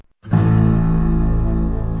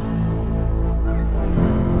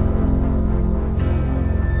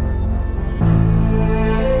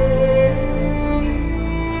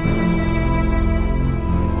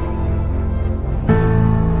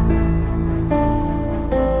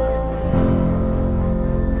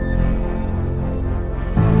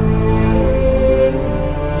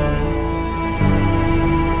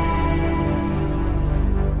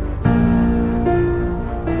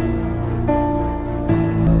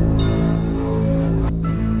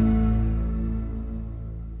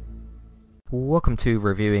Welcome to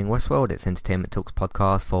Reviewing Westworld. It's Entertainment Talks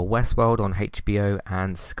podcast for Westworld on HBO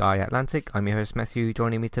and Sky Atlantic. I'm your host Matthew.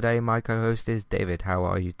 Joining me today, my co-host is David. How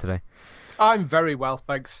are you today? I'm very well,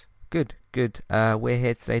 thanks. Good, good. We're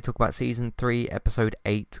here today to talk about Season 3, Episode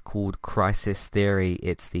 8, called Crisis Theory.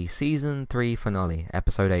 It's the Season 3 finale,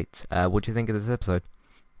 Episode 8. What do you think of this episode?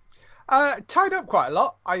 Tied up quite a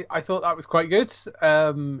lot. I thought that was quite good.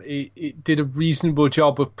 It did a reasonable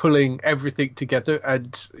job of pulling everything together,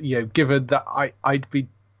 and given that I'd be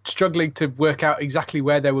struggling to work out exactly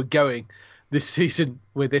where they were going this season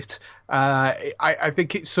with it, I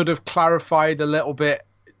think it sort of clarified a little bit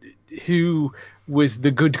who was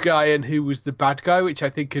the good guy and who was the bad guy, which I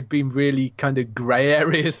think had been really kind of grey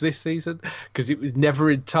areas this season, because it was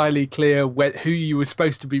never entirely clear who you were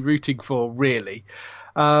supposed to be rooting for, really.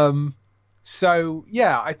 So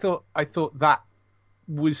yeah, I thought that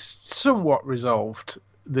was somewhat resolved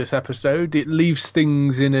this episode. It leaves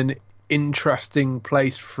things in an interesting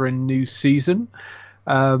place for a new season.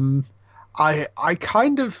 I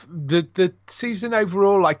kind of the season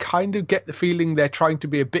overall, I kind of get the feeling they're trying to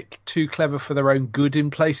be a bit too clever for their own good in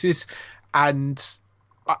places, and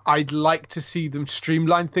I'd like to see them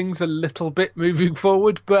streamline things a little bit moving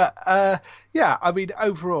forward. But yeah, I mean,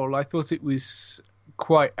 overall, I thought it was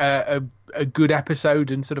quite a good episode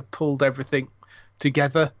and sort of pulled everything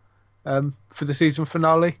together for the season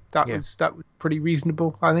finale. That was pretty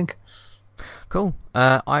reasonable, I think. Cool.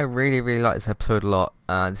 I really like this episode a lot.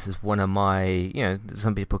 This is one of my,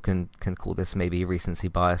 some people can call this maybe recency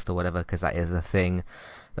biased or whatever, because that is a thing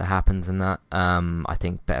that happens in that. I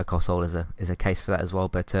think Better Call Saul is a case for that as well,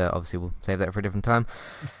 but obviously we'll save that for a different time.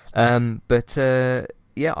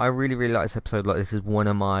 Yeah, I really like this episode. Like, this is one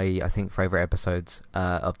of my, I think, favorite episodes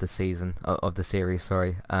of the season, of the series.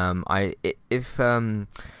 Sorry.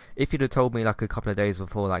 If you'd have told me like a couple of days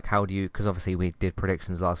before, like how do you? Because obviously we did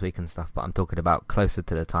predictions last week and stuff, but I'm talking about closer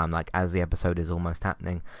to the time, like as the episode is almost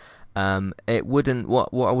happening. It wouldn't. What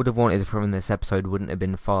I would have wanted from this episode wouldn't have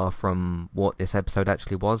been far from what this episode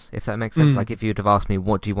actually was, if that makes sense. Like if you'd have asked me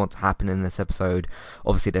what do you want to happen in this episode,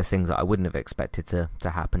 obviously there's things that I wouldn't have expected to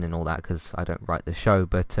happen and all that, because I don't write the show,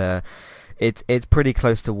 but it's pretty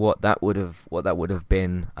close to what that would have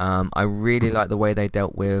been. I really like the way they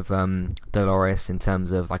dealt with Dolores in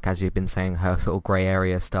terms of, like, as you've been saying, her sort of grey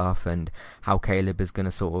area stuff and how Caleb is going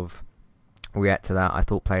to sort of react to that. I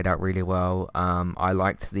thought played out really well. I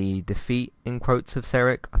liked the defeat in quotes of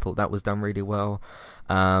Sarek. I thought that was done really well.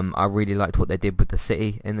 I really liked what they did with the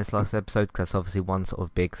city in this last episode, because that's obviously one sort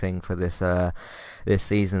of big thing for this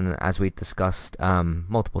season, as we discussed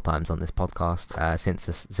multiple times on this podcast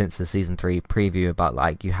since the season 3 preview, about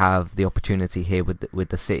like you have the opportunity here with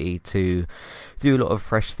the city to do a lot of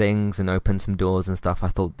fresh things and open some doors and stuff. I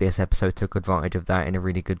thought this episode took advantage of that in a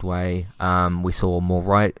really good way. We saw more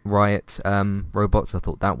riot robots. I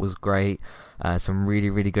thought that was great. Some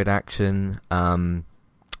really good action.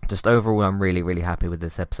 Just overall, I'm really happy with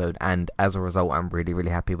this episode, and as a result, I'm really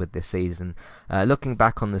happy with this season. Looking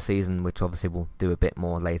back on the season, which obviously we'll do a bit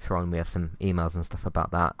more later on, we have some emails and stuff about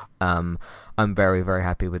that. I'm very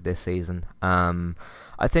happy with this season.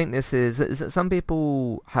 I think this is some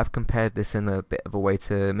people have compared this in a bit of a way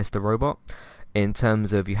to Mr. Robot, in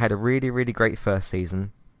terms of you had a really great first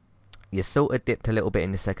season. You sort of dipped a little bit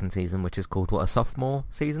in the second season, which is called, a sophomore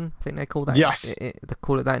season? I think they call that. Yes. They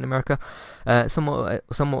call it that in America. Somewhat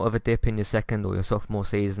of a dip in your second or your sophomore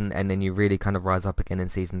season, and then you really kind of rise up again in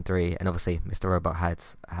season 3. And obviously, Mr. Robot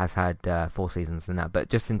has had 4 seasons in that. But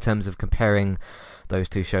just in terms of comparing those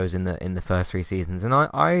two shows in the first 3 seasons, and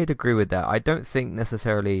I'd agree with that. I don't think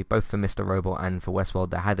necessarily, both for Mr. Robot and for Westworld,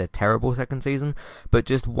 that had a terrible second season, but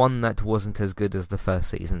just one that wasn't as good as the first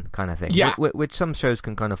season, kind of thing. Yeah. Which some shows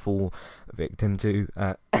can kind of fall victim to.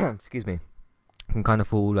 Excuse me. Can kind of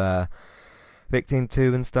fall victim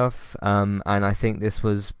to and stuff. And I think this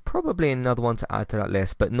was probably another one to add to that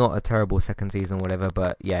list, but not a terrible second season or whatever.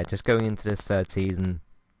 But yeah, just going into this third season,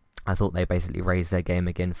 I thought they basically raised their game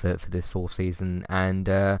again for this 4th season, and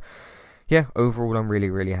yeah, overall I'm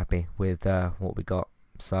really happy with what we got.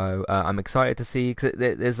 So I'm excited to see, because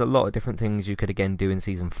there's a lot of different things you could again do in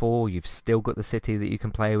season 4. You've still got the city that you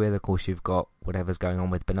can play with. Of course, you've got whatever's going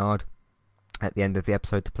on with Bernard at the end of the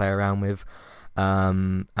episode to play around with. Yeah,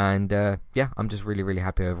 I'm just really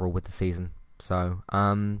happy overall with the season. So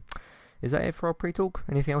is that it for our pre-talk?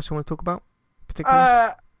 Anything else you want to talk about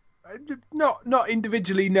particularly? Not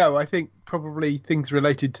individually, no. I think probably things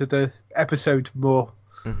related to the episode more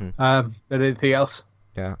than anything else.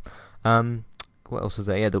 Yeah. what else was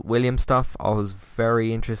there? Yeah, the William stuff. I was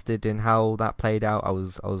very interested in how that played out. I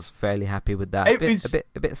was fairly happy with that.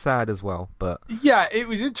 A bit sad as well, but yeah, it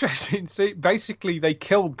was interesting. So basically, they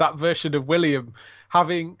killed that version of William,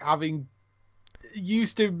 having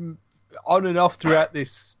used him on and off throughout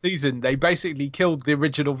this season. They basically killed the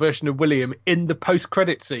original version of William in the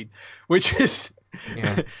post-credit scene, which is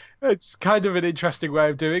it's kind of an interesting way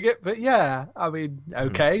of doing it. But yeah, I mean,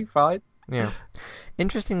 okay, fine. Yeah,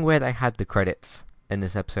 interesting where they had the credits in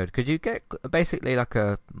this episode, because you get basically like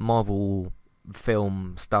a Marvel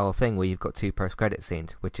film style thing where you've got 2 post-credit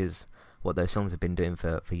scenes, which is what those films have been doing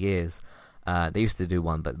for years. They used to do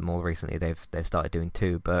 1, but more recently they've started doing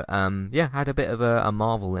 2. But had a bit of a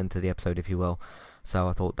Marvel into the episode, if you will. So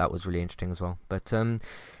I thought that was really interesting as well. But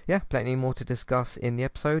plenty more to discuss in the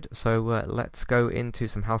episode. So let's go into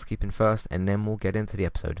some housekeeping first, and then we'll get into the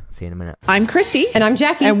episode. See you in a minute. I'm Christy. And I'm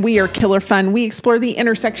Jackie. And we are Killer Fun. We explore the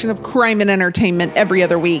intersection of crime and entertainment every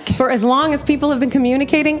other week. For as long as people have been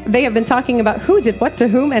communicating, they have been talking about who did what to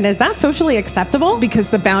whom, and is that socially acceptable? Because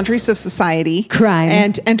the boundaries of society, crime,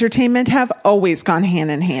 and entertainment have always gone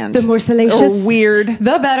hand in hand. The more salacious, or weird,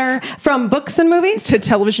 the better. From books and movies to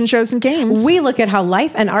television shows and games, we look at how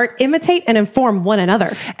life and art imitate and inform one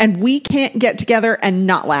another. And we can't get together and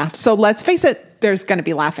not laugh. So let's face it, there's going to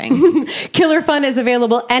be laughing. Killer Fun is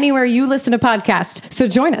available anywhere you listen to podcasts, so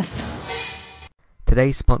join us.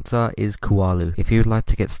 Today's sponsor is Kualu. If you'd like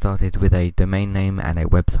to get started with a domain name and a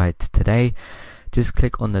website today, just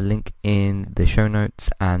click on the link in the show notes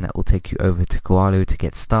and that will take you over to Kualu to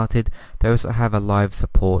get started. They also have a live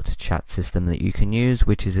support chat system that you can use,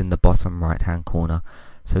 which is in the bottom right hand corner.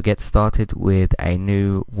 So get started with a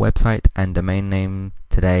new website and domain name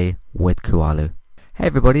today with Kualu. Hey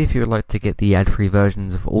everybody, if you would like to get the ad-free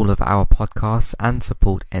versions of all of our podcasts and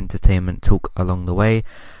support Entertainment Talk along the way,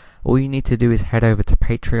 all you need to do is head over to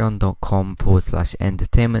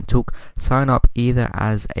patreon.com/entertainment talk. Sign up either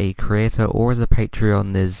as a creator or as a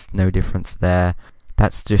Patreon. There's no difference there.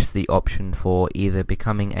 That's just the option for either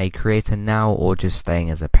becoming a creator now or just staying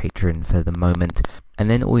as a patron for the moment. And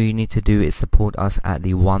then all you need to do is support us at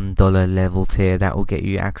the $1 level tier. That will get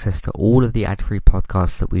you access to all of the ad-free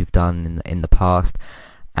podcasts that we've done in the past,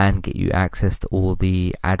 and get you access to all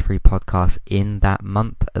the ad-free podcasts in that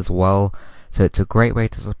month as well. So it's a great way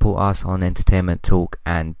to support us on Entertainment Talk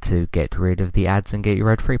and to get rid of the ads and get your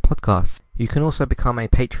ad-free podcasts. You can also become a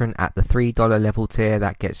patron at the $3 level tier.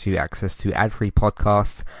 That gets you access to ad-free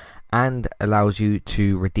podcasts and allows you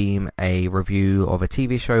to redeem a review of a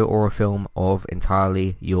TV show or a film of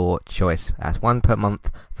entirely your choice. That's one per month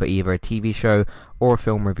for either a TV show or a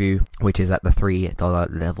film review, which is at the $3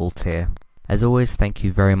 level tier. As always, thank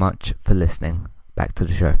you very much for listening. Back to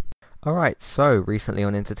the show. Alright, so recently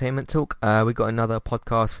on Entertainment Talk, we got another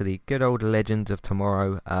podcast for the good old Legends of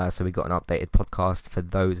Tomorrow, so we got an updated podcast for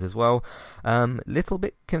those as well. Little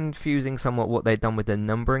bit confusing somewhat what they've done with the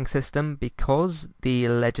numbering system, because the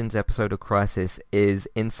Legends episode of Crisis is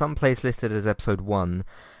in some place listed as episode 1,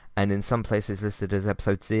 and in some places listed as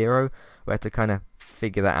episode 0. We had to kind of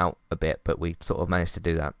figure that out a bit, but we sort of managed to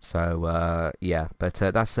do that. So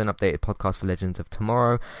that's an updated podcast for Legends of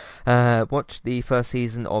Tomorrow. Watch the first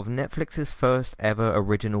season of Netflix's first ever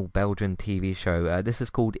original Belgian TV show. This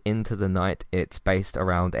is called Into the Night. It's based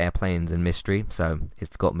around airplanes and mystery, so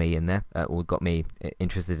it's got me in there, or got me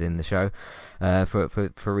interested in the show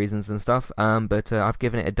for reasons and stuff. But I've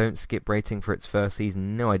given it a don't skip rating for its first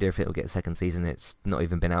season. No idea if it'll get a second season. It's not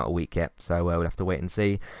even been out a week yet, so we'll have to wait and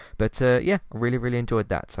see. But I really enjoyed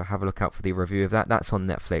that, so have a look out for the review of that. That's on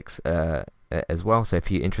Netflix as well, so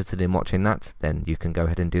if you're interested in watching that, then you can go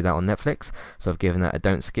ahead and do that on Netflix. So I've given that a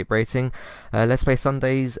don't skip rating. Let's Play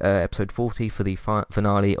Sundays, episode 40 for the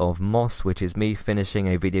finale of Moss, which is me finishing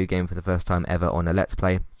a video game for the first time ever on a Let's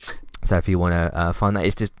Play. So if you want to find that,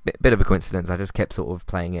 it's just a bit of a coincidence. I just kept sort of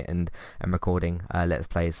playing it and recording Let's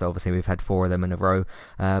Plays. So obviously we've had 4 of them in a row,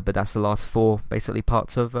 but that's the last 4 basically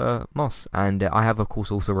parts of Moss. And I have of course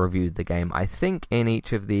also reviewed the game. I think in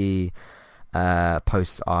each of the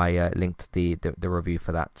posts I linked the review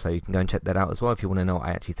for that, so you can go and check that out as well if you want to know what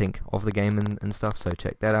I actually think of the game and stuff. So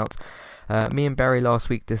check that out. Me and Barry last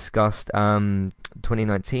week discussed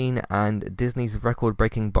 2019 and Disney's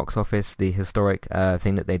record-breaking box office, the historic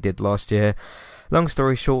thing that they did last year. Long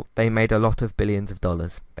story short, they made a lot of billions of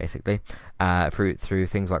dollars, basically, through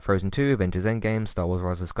things like Frozen 2, Avengers Endgame, Star Wars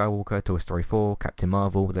Rise of Skywalker, Toy Story 4, Captain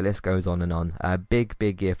Marvel. The list goes on and on. A big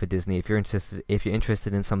year for Disney. If you're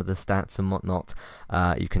interested in some of the stats and whatnot,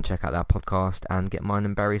 you can check out that podcast and get mine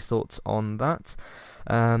and Barry's thoughts on that.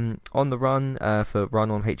 On the Run for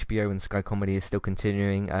Run on HBO and Sky Comedy is still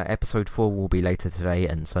continuing. Episode 4 will be later today,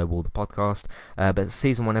 and so will the podcast. But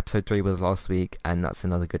season 1 episode 3 was last week, and that's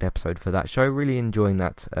another good episode for that show. Really enjoying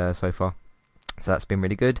that so far. So that's been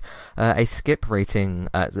really good. A skip review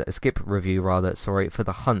for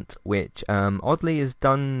The Hunt, which oddly is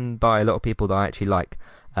done by a lot of people that I actually like.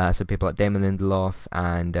 So people like Damon Lindelof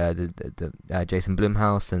and Jason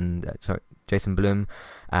Blumhouse and Jason Blum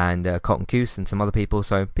and Colton Cuse and some other people.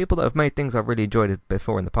 So people that have made things I've really enjoyed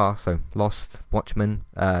before in the past. So Lost, Watchmen,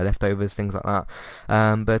 Leftovers, things like that.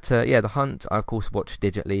 But The Hunt I of course watch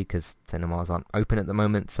digitally because cinemas aren't open at the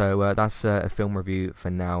moment. So that's a film review for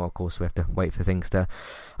now. Of course we have to wait for things to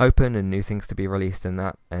open and new things to be released and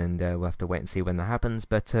that. And we'll have to wait and see when that happens.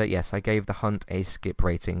 But yes, I gave The Hunt a skip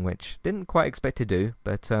rating, which didn't quite expect to do.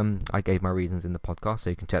 But I gave my reasons in the podcast, so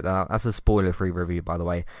you can check that out. That's a spoiler-free review, by the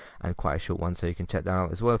way, and quite a short one, so you can check that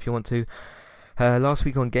out as well if you want to. Last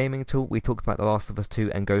week on Gaming Talk, we talked about The Last of Us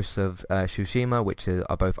 2 and Ghosts of Tsushima, which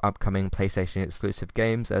are both upcoming PlayStation exclusive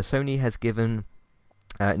games. Sony has given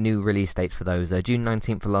new release dates for those. June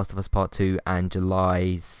 19th for Last of Us Part 2 and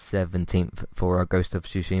July 17th for Ghost of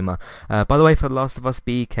Tsushima. By the way, for The Last of Us,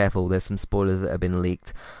 be careful. There's some spoilers that have been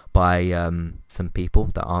leaked by some people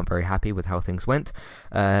that aren't very happy with how things went.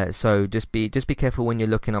 So just be careful when you're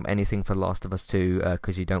looking up anything for Last of Us 2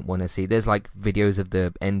 because you don't want to see. There's like videos of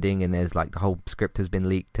the ending and there's like the whole script has been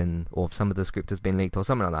leaked or some of the script has been leaked or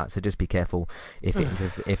something like that. So just be careful if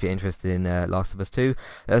you're interested in Last of Us 2.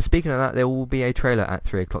 Speaking of that, there will be a trailer at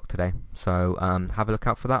 3 o'clock today. So have a look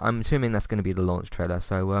out for that. I'm assuming that's going to be the launch trailer.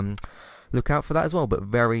 So look out for that as well, but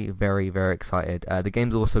very, very, very excited. The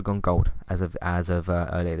game's also gone gold as of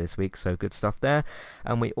earlier this week, so good stuff there.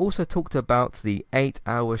 And we also talked about the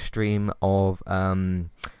 8-hour stream of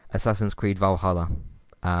Assassin's Creed Valhalla.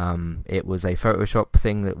 It was a Photoshop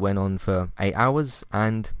thing that went on for 8 hours,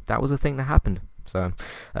 and that was a thing that happened. So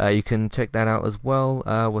you can check that out as well.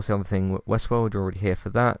 What's the other thing? Westworld, you're already here for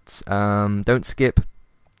that. Don't skip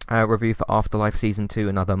review for Afterlife Season 2,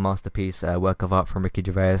 another masterpiece work of art from Ricky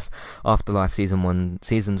Gervais. Afterlife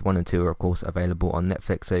Seasons 1 and 2 are of course available on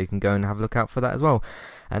Netflix, so you can go and have a look out for that as well.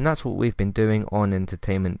 And that's what we've been doing on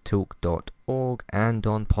entertainmenttalk.org and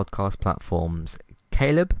on podcast platforms.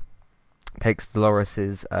 Caleb takes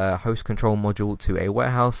Dolores' host control module to a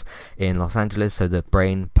warehouse in Los Angeles, so the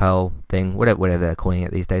brain pearl thing, whatever they're calling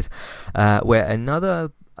it these days, where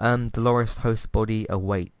another Dolores host body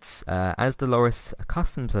awaits. As Dolores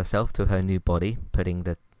accustoms herself to her new body, putting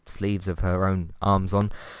the sleeves of her own arms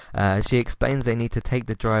on, she explains they need to take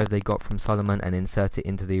the drive they got from Solomon and insert it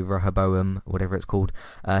into the Rehoboam, whatever it's called,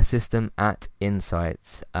 system at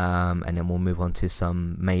Insights. And then we'll move on to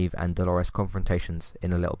some Maeve and Dolores confrontations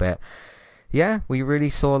in a little bit. Yeah, we really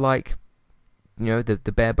saw like,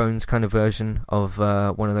 the bare bones kind of version of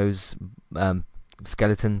one of those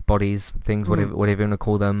skeleton bodies things, whatever you want to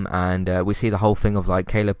call them, and we see the whole thing of like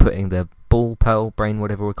Caleb putting the ball pearl brain,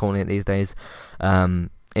 whatever we're calling it these days,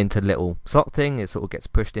 into the little slot thing. It sort of gets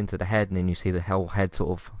pushed into the head, and then you see the whole head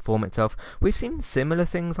sort of form itself. We've seen similar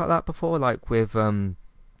things like that before, like with I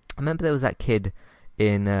remember there was that kid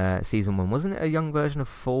in season 1, wasn't it a young version of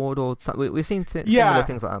Ford or something? We've seen similar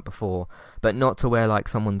things like that before, but not to where like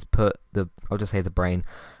someone's put I'll just say the brain,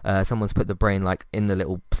 someone's put the brain like in the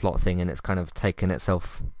little slot thing and it's kind of taken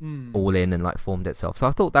itself all in and like formed itself. So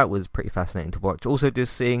I thought that was pretty fascinating to watch. Also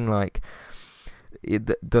just seeing like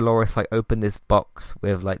Dolores like open this box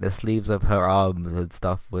with like the sleeves of her arms and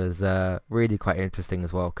stuff was really quite interesting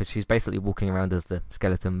as well, because she's basically walking around as the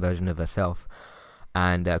skeleton version of herself.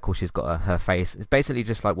 And of course she's got her face. It's basically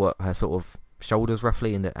just like what her sort of shoulders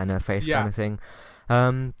roughly and her face kind of thing.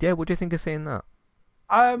 What do you think of seeing that?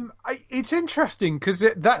 It's interesting because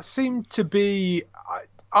that seemed to be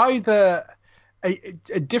either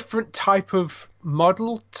a different type of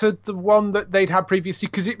model to the one that they'd had previously,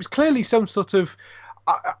 because it was clearly some sort of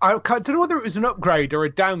I don't know whether it was an upgrade or a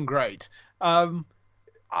downgrade.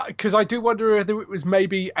 Because I do wonder whether it was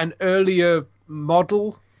maybe an earlier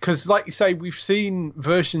model. Because, like you say, we've seen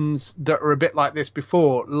versions that are a bit like this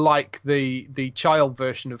before, like the child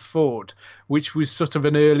version of Ford, which was sort of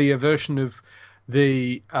an earlier version of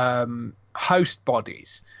the host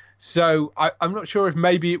bodies. So I'm not sure if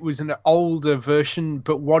maybe it was an older version,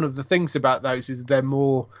 but one of the things about those is they're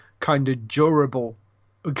more kind of durable.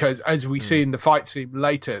 Because as we see in the fight scene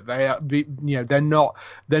later, they are, they're not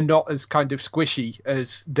as kind of squishy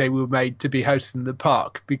as they were made to be housed in the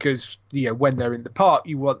park. Because when they're in the park,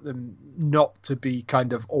 you want them not to be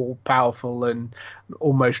kind of all powerful and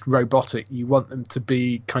almost robotic. You want them to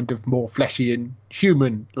be kind of more fleshy and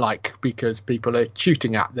human-like, because people are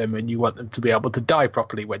shooting at them, and you want them to be able to die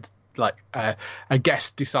properly when like a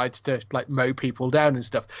guest decides to like mow people down and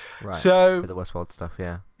stuff. Right. So for the Westworld stuff,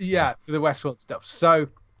 yeah, for the Westworld stuff. So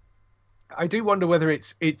I do wonder whether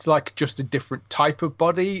it's like just a different type of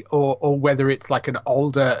body, or whether it's like an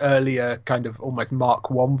older, earlier kind of almost Mark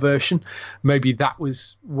I version. Maybe that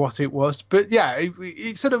was what it was. But yeah,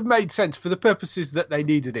 it sort of made sense for the purposes that they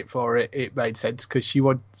needed it for. It made sense because she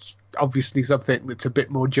wants obviously something that's a bit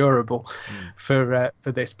more durable for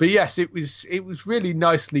this. But yes, it was really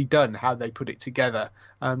nicely done how they put it together.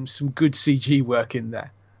 Some good CG work in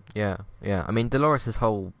there. Yeah. I mean, Dolores'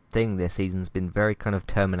 whole thing this season's been very kind of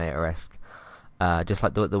Terminator-esque. Just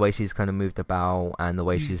like the way she's kind of moved about and the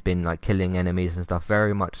way she's been like killing enemies and stuff,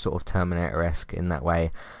 very much sort of Terminator-esque in that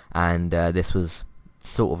way. And this was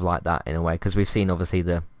sort of like that in a way, because we've seen obviously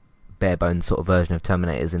the bare bones sort of version of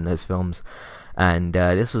Terminators in those films, and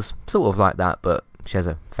this was sort of like that, but she has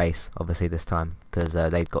a face obviously this time because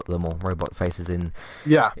they've got the more robot faces in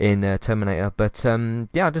Terminator. But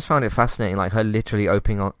I just found it fascinating, like her literally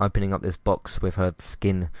opening up this box with her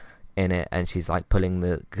skin in it, and she's like pulling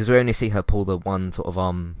because we only see her pull the one sort of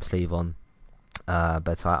arm sleeve on,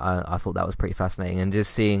 but I thought that was pretty fascinating. And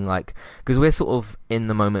just seeing like, because we're sort of in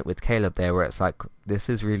the moment with Caleb there where it's like, this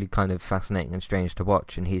is really kind of fascinating and strange to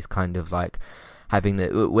watch, and he's kind of like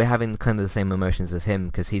we're having kind of the same emotions as him,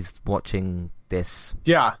 because he's watching this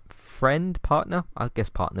partner, I guess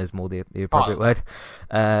partner is more the appropriate word,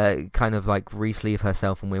 kind of like re-sleeve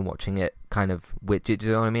herself, and we're watching it kind of with, do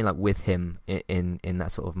you know what I mean, like with him in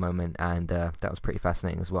that sort of moment. And that was pretty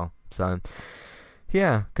fascinating as well. So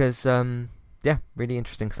yeah, because really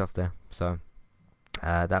interesting stuff there. So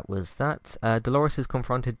that was that. Dolores is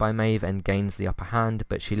confronted by Maeve and gains the upper hand,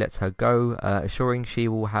 but she lets her go, assuring she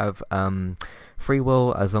will have free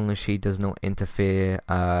will as long as she does not interfere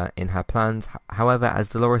in her plans. However, as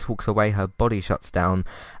Dolores walks away, her body shuts down,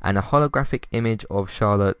 and a holographic image of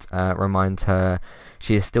Charlotte reminds her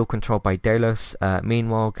she is still controlled by Delos.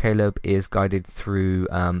 Meanwhile, Caleb is guided through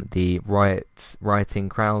the rioting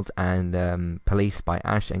crowd and police by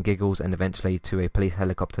Ash and Giggles, and eventually to a police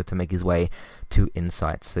helicopter to make his way to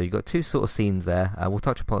Insight. So you've got two sort of scenes there. We'll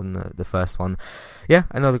touch upon the first one. Yeah,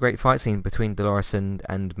 another great fight scene between Dolores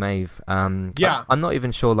and Maeve. I'm not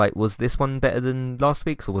even sure, like, was this one better than last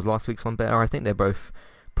week's, or was last week's one better? I think they're both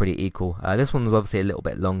pretty equal. This one was obviously a little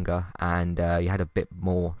bit longer, and you had a bit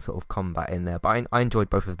more sort of combat in there, but I enjoyed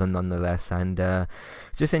both of them nonetheless. And it's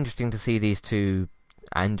just interesting to see these two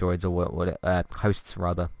androids, or hosts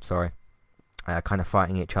rather, kind of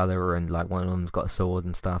fighting each other, and like one of them's got a sword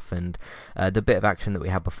and stuff. And the bit of action that we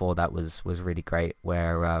had before that was really great,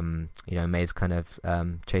 where Maeve's kind of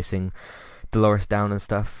chasing Dolores down and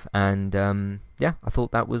stuff. And I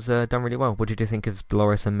thought that was done really well. What did you think of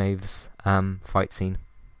Dolores and Maeve's fight scene?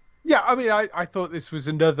 Yeah, I mean, I thought this was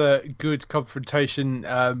another good confrontation.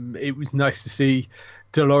 It was nice to see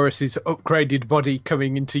Dolores' upgraded body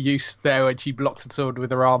coming into use there when she blocks the sword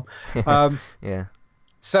with her arm. Yeah.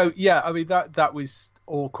 So, yeah, I mean, that was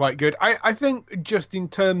all quite good. I think just in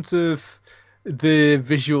terms of the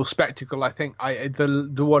visual spectacle, I think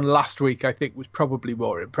the one last week, I think, was probably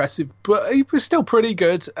more impressive. But it was still pretty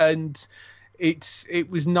good, and it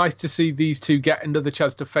was nice to see these two get another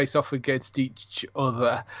chance to face off against each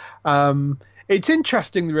other. It's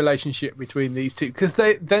interesting, the relationship between these two, because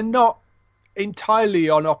they're not entirely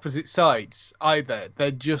on opposite sides either.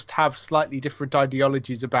 They just have slightly different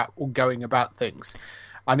ideologies about going about things.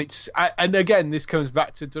 And again, this comes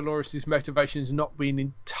back to Dolores' motivations not being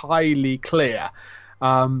entirely clear,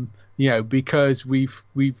 because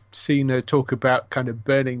we've seen her talk about kind of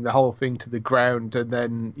burning the whole thing to the ground, and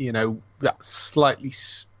then that slightly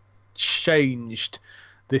changed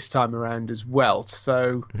this time around as well.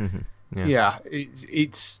 So that's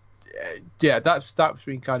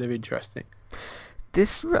been kind of interesting.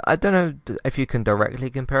 This, I don't know if you can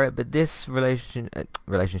directly compare it, but this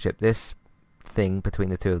relationship, this thing between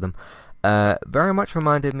the two of them, very much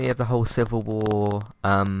reminded me of the whole Civil War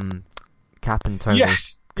Cap and Tony.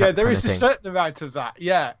 Yes, there is a certain amount of that.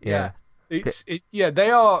 Yeah.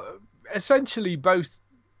 They are essentially both.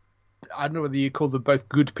 I don't know whether you call them both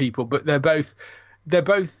good people, but they're both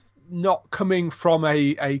not coming from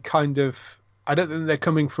a kind of. I don't think they're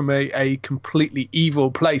coming from a completely evil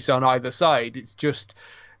place on either side. It's just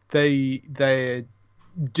they're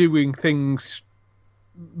doing things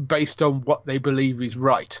based on what they believe is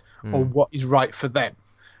right, or what is right for them.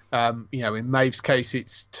 In Maeve's case,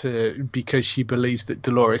 it's because she believes that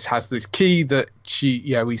Dolores has this key that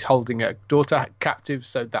he's holding her daughter captive,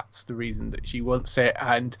 so that's the reason that she wants it.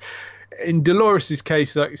 And in Dolores'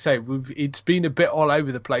 case, like I say, it's been a bit all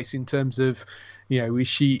over the place in terms of, is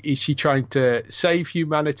she trying to save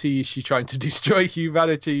humanity? Is she trying to destroy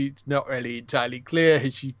humanity? It's not really entirely clear.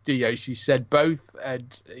 Has she, she said both,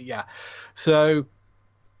 and so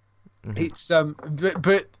it's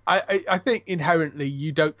but I think inherently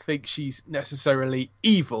you don't think she's necessarily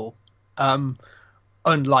evil,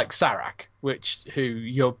 unlike Sarek, who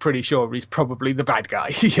you're pretty sure is probably the bad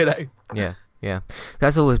guy, Yeah.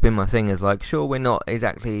 That's always been my thing, is like, sure, we're not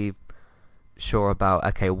exactly sure about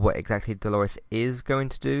what exactly Dolores is going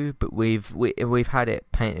to do, but we've had it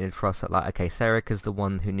painted for us that, like, Sarek is the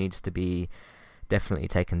one who needs to be definitely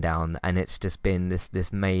taken down, and it's just been this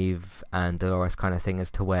Maeve and Dolores kind of thing,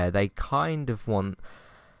 as to where they kind of want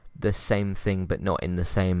the same thing but not in the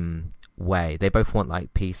same way. They both want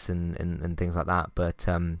like peace and things like that, but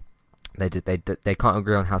they can't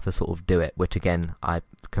agree on how to sort of do it, which again I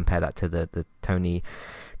compare that to the Tony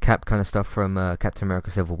Cap kind of stuff from Captain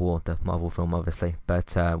America Civil War, the Marvel film obviously,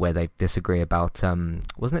 but where they disagree about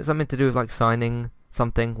wasn't it something to do with like signing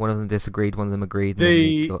something? One of them disagreed, one of them agreed.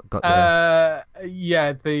 The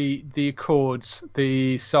Accords,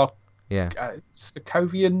 the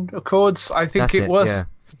Sokovian Accords, I think it was.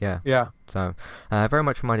 Yeah. So very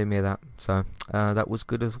much reminded me of that. So that was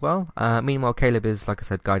good as well. Meanwhile, Caleb is, like I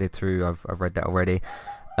said, guided through. I've read that already.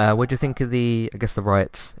 What do you think of the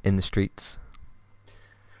riots in the streets?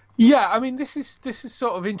 Yeah, I mean, this is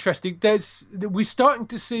sort of interesting. We're starting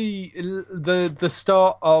to see the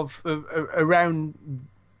start of around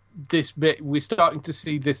this bit. We're starting to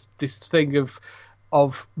see this thing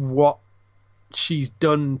of what she's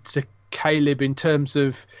done to Caleb in terms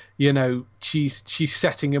of, she's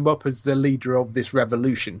setting him up as the leader of this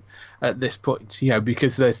revolution at this point,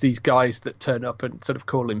 because there's these guys that turn up and sort of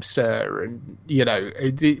call him sir, and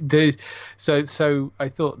so I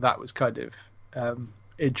thought that was kind of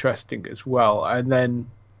interesting as well. And then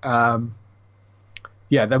then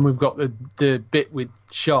we've got the bit with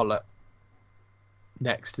Charlotte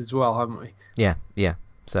next as well, haven't we? Yeah.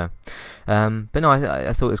 So but no,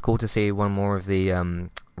 I thought it was cool to see one more of the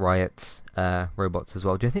Riot robots as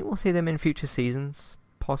well. Do you think we'll see them in future seasons?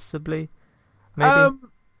 Possibly, maybe.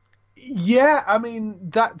 Yeah, I mean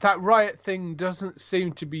that Riot thing doesn't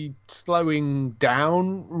seem to be slowing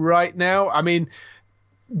down right now. I mean,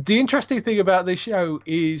 the interesting thing about this show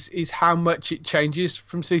is how much it changes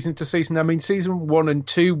from season to season. I mean, season 1 and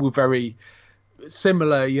 2 were very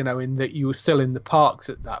similar, in that you were still in the parks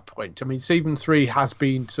at that point. I mean, season 3 has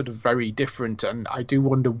been sort of very different, and I do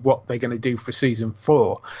wonder what they're going to do for season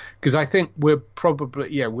 4, because I think we're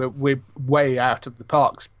probably we're way out of the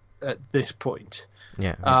parks at this point.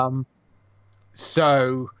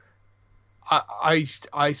 So I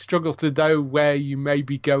struggle to know where you may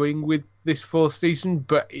be going with this 4th season,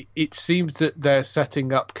 but it seems that they're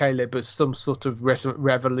setting up Caleb as some sort of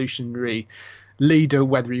revolutionary leader,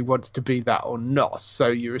 whether he wants to be that or not. So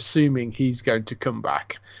you're assuming he's going to come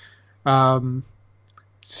back.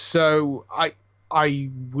 So I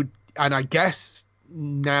would, and I guess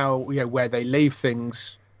now, where they leave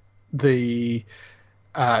things, the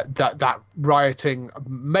that rioting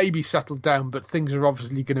maybe settled down, but things are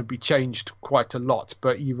obviously going to be changed quite a lot.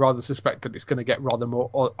 But you rather suspect that it's going to get rather more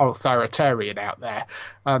authoritarian out there.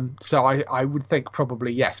 So I would think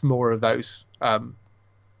probably yes, more of those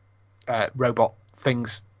robot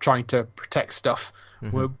things trying to protect stuff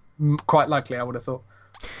were quite likely, I would have thought.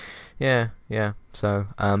 Yeah. So,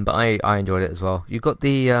 but I enjoyed it as well. You got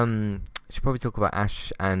the should probably talk about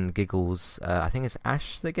Ash and Giggles. I think it's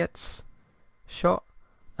Ash that gets shot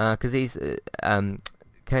because he's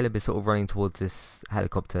Caleb is sort of running towards this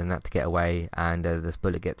helicopter and that to get away, and this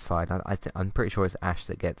bullet gets fired. I'm pretty sure it's Ash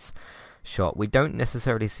that gets shot. We don't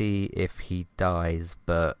necessarily see if he dies,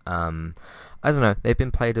 but I don't know. They've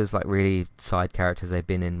been played as like really side characters. They've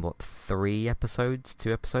been in 2 episodes?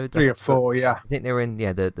 3 or 4, yeah. I think they were in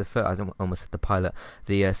the first. I almost said the pilot,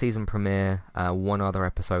 the season premiere, one other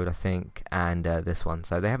episode I think, and this one.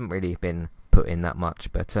 So they haven't really been put in that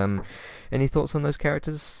much. But any thoughts on those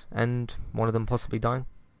characters and one of them possibly dying?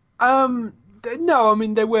 No, I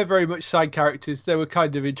mean, they were very much side characters. They were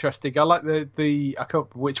kind of interesting. I like the I can't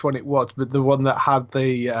remember which one it was, but the one that had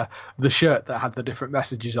the shirt that had the different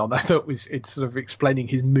messages on. I thought it's sort of explaining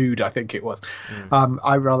his mood, I think it was.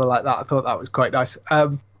 I rather like that. I thought that was quite nice.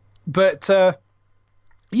 But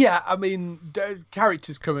yeah, I mean,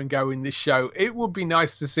 characters come and go in this show. It would be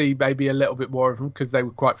nice to see maybe a little bit more of them because they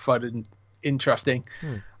were quite fun and interesting.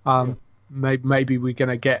 Maybe we're going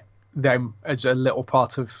to get them as a little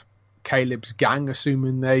part of Caleb's gang,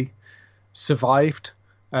 assuming they survived,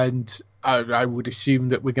 and I would assume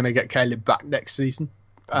that we're going to get Caleb back next season,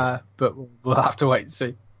 but we'll have to wait and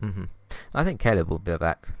see. I think Caleb will be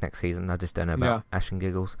back next season. I just don't know about Ash and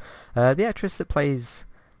Giggles. The actress that plays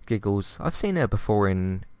Giggles, I've seen her before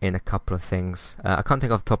in a couple of things. I can't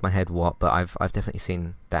think off the top of my head what, but I've definitely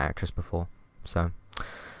seen that actress before. So,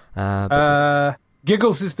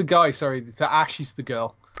 Giggles is the guy. Sorry, Ash is the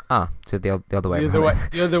girl. So the other way around.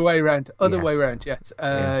 The other way around. Way around. Yes.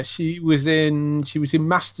 She was in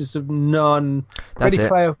Masters of None. That's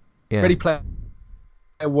Ready Player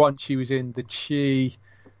One. She was in The Chi,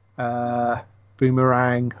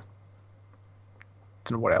 Boomerang.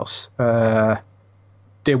 Don't know what else.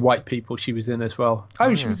 Dear White People. She was in as well.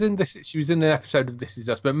 She was in this. She was in an episode of This Is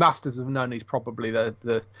Us. But Masters of None is probably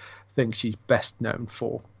the thing she's best known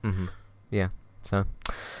for. Mm-hmm. Yeah. So,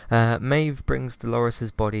 Maeve brings Dolores'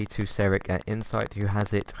 body to Sarek at Insight, who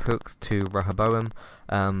has it hooked to Rehoboam.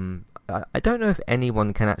 I don't know if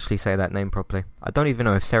anyone can actually say that name properly. I don't even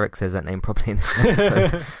know if Sarek says that name properly in this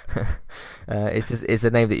episode. It's a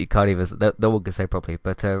name that you can't even, no one can say properly,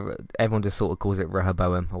 but everyone just sort of calls it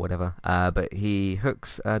Rehoboam or whatever. But he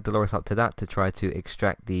hooks Dolores up to that to try to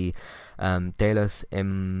extract the Delos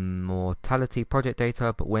Immortality project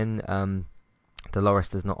data, but when Dolores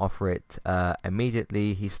does not offer it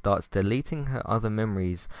immediately, he starts deleting her other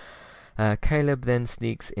memories. Caleb then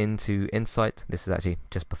sneaks into Insight. This is actually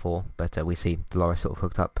just before, but we see Dolores sort of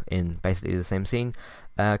hooked up in basically the same scene.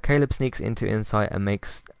 Caleb sneaks into Insight and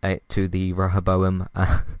makes it to the Rehoboam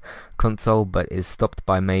console, but is stopped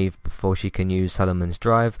by Maeve before she can use Solomon's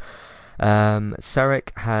drive.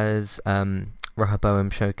 Sarek has Rehoboam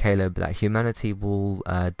show Caleb that humanity will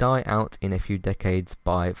die out in a few decades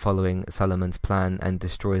by following Solomon's plan, and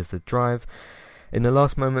destroys the drive. In the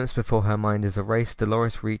last moments before her mind is erased,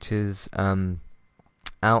 Dolores reaches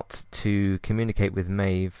out to communicate with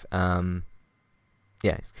Maeve.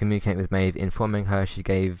 Informing her she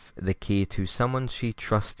gave the key to someone she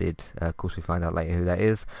trusted. Of course, we find out later who that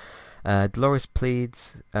is. Dolores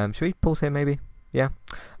pleads. Should we pause here, maybe? Yeah.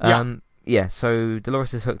 Yeah, so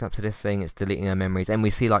Dolores is hooked up to this thing, it's deleting her memories, and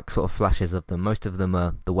we see like sort of flashes of them. Most of them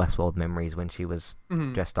are the Westworld memories when she was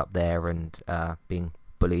dressed up there and being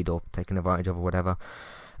bullied or taken advantage of or whatever.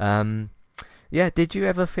 Did you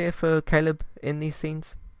ever fear for Caleb in these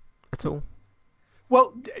scenes at all?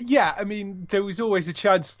 Well, yeah, I mean, there was always a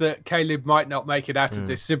chance that Caleb might not make it out of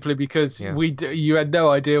this, simply because you had no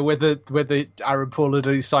idea whether Aaron Paul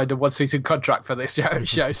had signed a one-season contract for this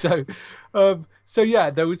show. So yeah,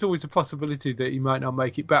 there was always a possibility that he might not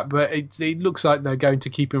make it back, but it looks like they're going to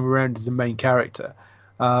keep him around as a main character.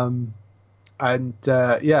 That's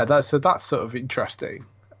sort of interesting.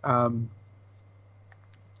 I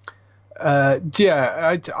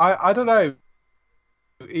don't know.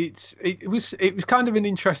 It was kind of an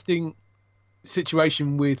interesting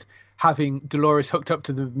situation with having Dolores hooked up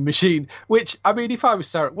to the machine, which, I mean, if I was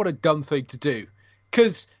Sarek, what a dumb thing to do,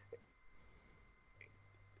 because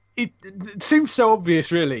it seems so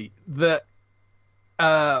obvious, really, that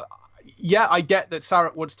I get that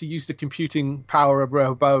Sarek wants to use the computing power of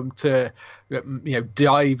Rehoboam to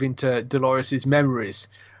dive into Dolores' memories,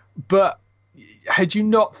 but had you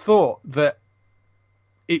not thought that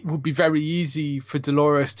it would be very easy for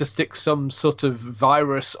Dolores to stick some sort of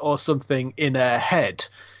virus or something in her head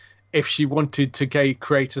if she wanted to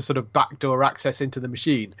create a sort of backdoor access into the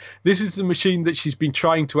machine? This is the machine that she's been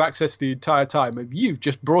trying to access the entire time, and you've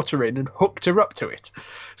just brought her in and hooked her up to it.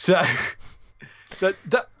 So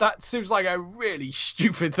that seems like a really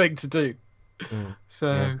stupid thing to do.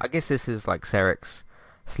 I guess this is like Sarek's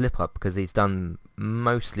slip up, because he's done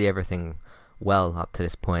mostly everything well up to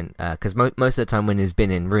this point, because most of the time when he's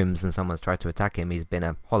been in rooms and someone's tried to attack him, he's been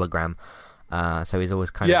a hologram, so he's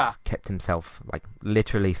always kind of kept himself like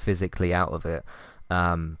literally physically out of it,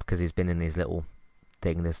 because he's been in his little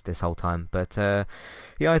thing this whole time. But I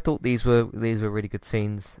thought these were really good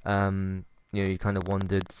scenes. You kind of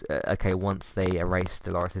wondered, okay, once they erased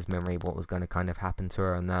Dolores' memory, what was going to kind of happen to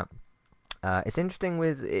her, and that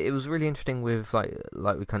it was really interesting with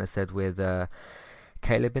like we kind of said with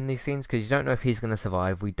Caleb in these scenes, because you don't know if he's going to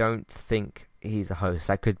survive. We don't think he's a host.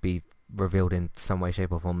 That could be revealed in some way,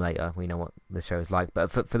 shape or form later. We know what the show is like, but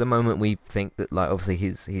for the moment we think that, like, obviously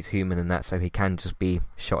he's human and that, so he can just be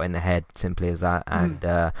shot in the head, simply as that, and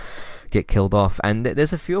get killed off. And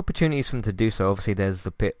there's a few opportunities for him to do so. Obviously there's the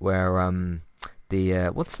bit where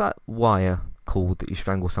what's that wire called that you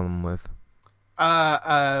strangle someone with?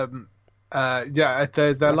 They're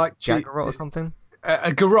like Jaggerot or something.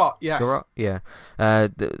 A garrote, yes. Garrote, yeah.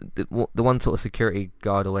 The one sort of security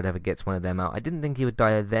guard or whatever gets one of them out. I didn't think he would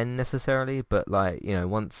die then necessarily, but like,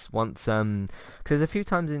 once because there's a few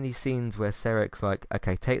times in these scenes where Sarek's like,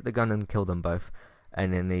 okay, take the gun and kill them both,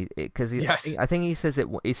 and then I think he says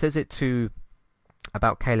it to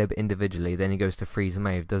about Caleb individually. Then he goes to freeze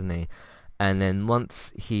Maeve, doesn't he? And then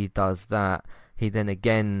once he does that, he then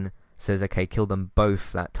again says, "Okay, kill them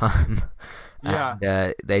both that time." Yeah.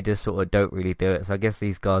 And they just sort of don't really do it. So I guess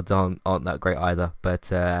these guards aren't that great either. But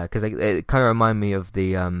because they kind of remind me of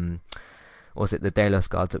the what was it, the Delos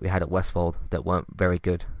guards that we had at Westfold that weren't very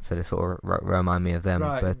good. So they sort of remind me of them.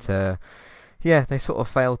 Right. But yeah, they sort of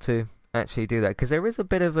fail to actually do that, because there is a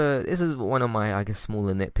bit of a, this is one of my, I guess,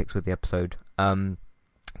 smaller nitpicks with the episode.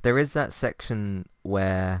 There is that section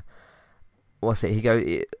where, what's it,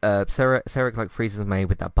 Sarek like freezes May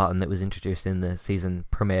with that button that was introduced in the season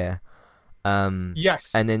premiere.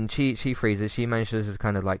 Yes. And then she freezes, she manages to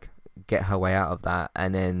kind of like get her way out of that,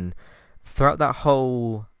 and then throughout that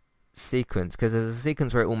whole sequence, because there's a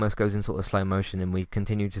sequence where it almost goes in sort of slow motion and we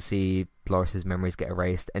continue to see Dolores's memories get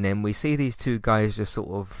erased, and then we see these two guys just sort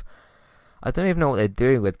of, I don't even know what they're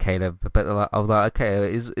doing with Caleb, but I was like,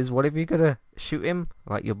 okay, is one of you gonna shoot him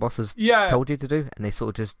like your boss has told you to do? And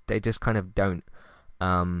they just kind of don't.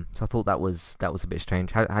 So I thought that was a bit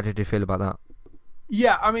strange. How did you feel about that?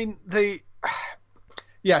 Yeah, I mean,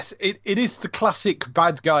 yes, it is the classic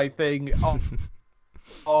bad guy thing of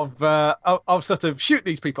sort of shoot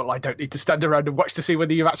these people. I don't need to stand around and watch to see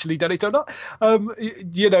whether you've actually done it or not.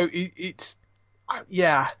 It's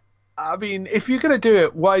yeah. I mean, if you're going to do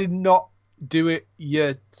it, why not do it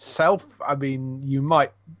yourself? I mean, you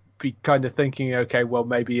might be kind of thinking, okay, well,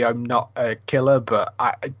 maybe I'm not a killer, but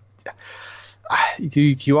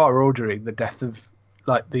you are ordering the death of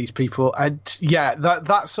like these people, and yeah,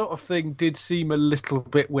 that sort of thing did seem a little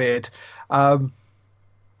bit weird. And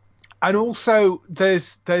also,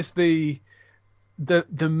 there's the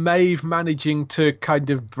Maeve managing to kind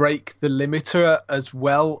of break the limiter as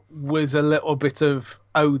well was a little bit of,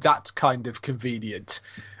 oh, that's kind of convenient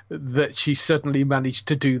that she suddenly managed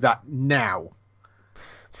to do that now.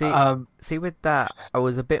 See, with that, I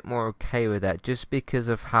was a bit more okay with that, just because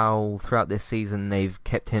of how throughout this season they've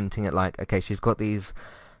kept hinting at, like, okay, she's got these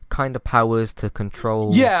kind of powers to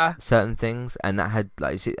control certain things, and that had,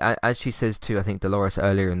 like, as she says to, I think, Dolores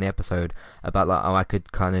earlier in the episode about, like, oh, I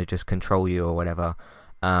could kind of just control you or whatever.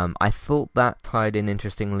 I thought that tied in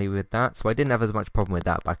interestingly with that, so I didn't have as much problem with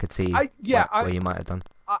that, but I could see where you might have done.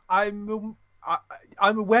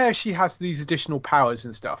 I'm aware she has these additional powers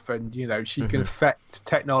and stuff, and she can affect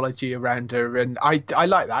technology around her, and I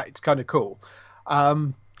like that. It's kind of cool.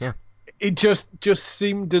 It just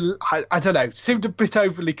seemed I don't know, seemed a bit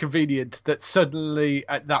overly convenient that suddenly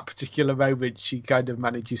at that particular moment she kind of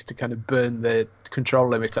manages to kind of burn the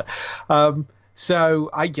control limiter.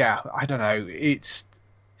 So I don't know.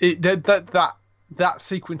 That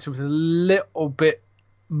sequence was a little bit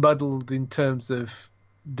muddled in terms of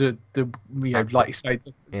the like you say,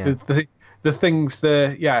 the things,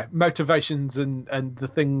 motivations and the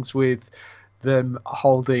things with them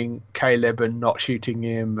holding Caleb and not shooting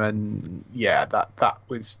him, and that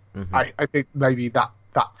was I think maybe that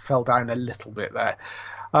fell down a little bit there.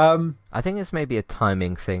 I think it's maybe a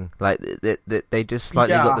timing thing, like they just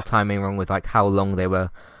slightly got the timing wrong with like how long they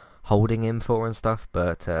were holding him for and stuff,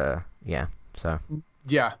 but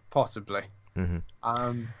possibly.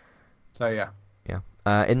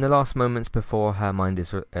 In the last moments before her mind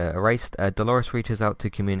is erased, Dolores reaches out to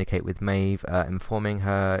communicate with Maeve, informing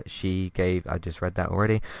her she gave... I just read that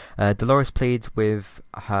already. Dolores pleads with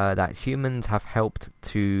her that humans have helped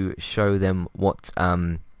to show them what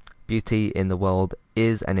beauty in the world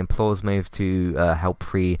is, and implores Maeve to help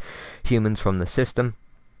free humans from the system.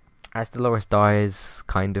 As Dolores dies,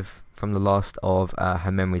 kind of, from the last of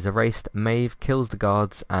her memories erased, Maeve kills the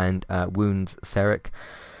guards and wounds Sarek.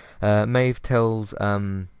 Maeve tells...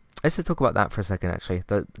 let's just talk about that for a second, actually,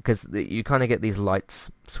 because you kind of get these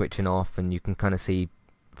lights switching off and you can kind of see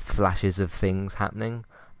flashes of things happening.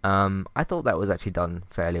 I thought that was actually done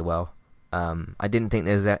fairly well. I didn't think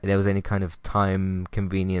there was any kind of time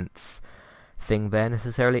convenience thing there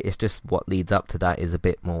necessarily. It's just what leads up to that is a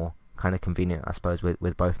bit more kind of convenient, I suppose,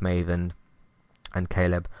 with both Maeve and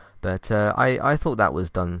Caleb. But I thought that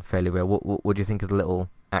was done fairly well. What do you think of the little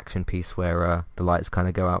action piece where the lights kind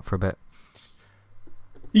of go out for a bit?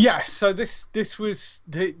 So this was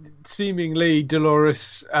seemingly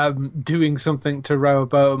Dolores doing something to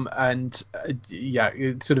Rehoboam and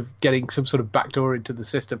sort of getting some sort of backdoor into the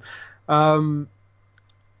system. I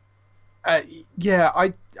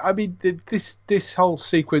mean this whole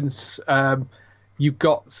sequence, you've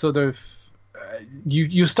got sort of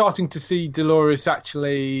you're starting to see Dolores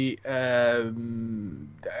actually where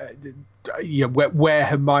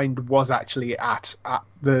her mind was actually at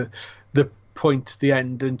the point at the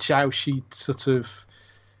end, and how she sort of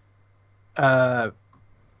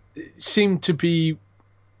seemed to be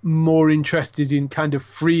more interested in kind of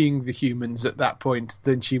freeing the humans at that point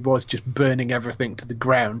than she was just burning everything to the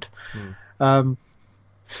ground.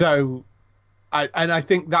 So I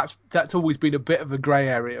think that's always been a bit of a grey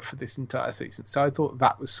area for this entire season. So I thought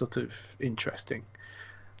that was sort of interesting.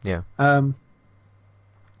 Yeah.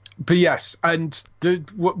 But yes, and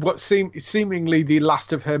what seemingly the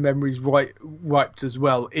last of her memories wiped as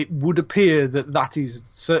well. It would appear that is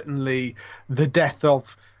certainly the death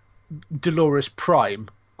of Dolores Prime,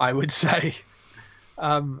 I would say.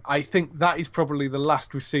 I think that is probably the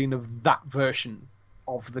last we've seen of that version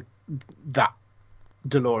of that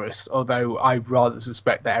Dolores, although I rather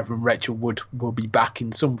suspect that Evan Rachel Wood will be back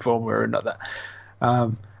in some form or another.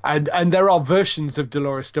 And there are versions of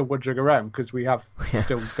Dolores still wandering around, because we have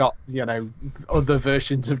still got, other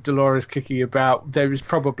versions of Dolores kicking about. There is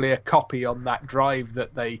probably a copy on that drive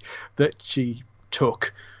that she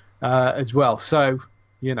took as well. So,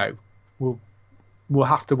 we'll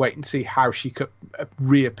have to wait and see how she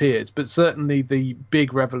reappears. But certainly the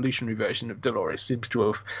big revolutionary version of Dolores seems to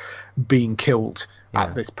have been killed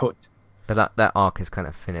at this point. But that arc is kind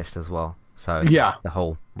of finished as well. So the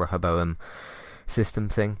whole Rehoboam system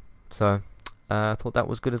thing. So I thought that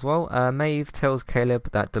was good as well. Maeve tells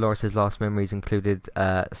Caleb that Dolores' last memories included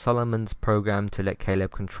Solomon's program to let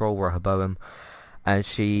Caleb control Rehoboam, as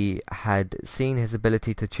she had seen his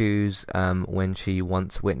ability to choose when she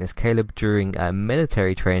once witnessed Caleb during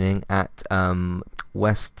military training at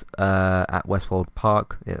Westwold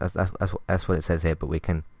Park. Yeah, that's what it says here, but we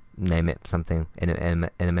can name it something in a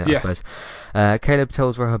minute, I suppose. Caleb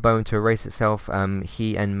tells Rehoboam to erase itself.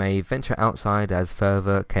 He and Maeve venture outside as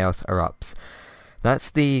further chaos erupts.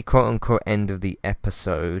 That's the quote-unquote end of the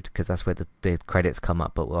episode, because that's where the credits come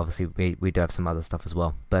up, but obviously we do have some other stuff as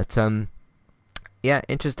well. But yeah,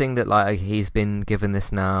 interesting that he's been given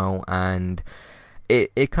this now, and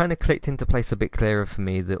it kind of clicked into place a bit clearer for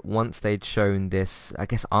me that once they'd shown this, I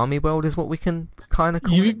guess Army World is what we can kind of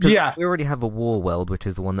call it. Yeah. We already have a War World, which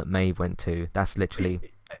is the one that Maeve went to. That's literally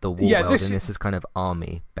the War World, and this is kind of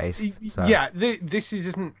Army based. So. Yeah, this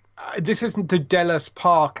isn't the Delos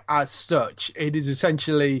Park as such. It is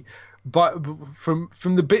essentially, but from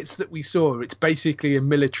the bits that we saw, it's basically a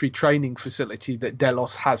military training facility that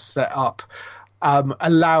Delos has set up,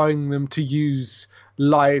 allowing them to use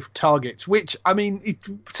live targets, which, I mean, it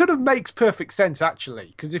sort of makes perfect sense, actually,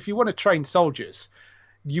 because if you want to train soldiers,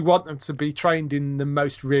 you want them to be trained in the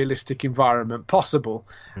most realistic environment possible.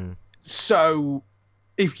 So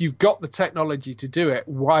if you've got the technology to do it,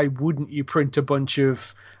 why wouldn't you print a bunch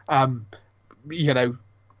of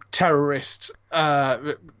terrorist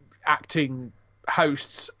acting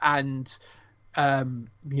hosts and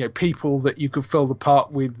people that you could fill the park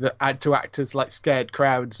with that add to act as like scared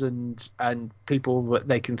crowds and people that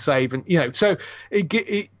they can save, and so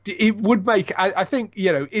it would make, I think,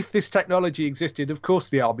 if this technology existed, of course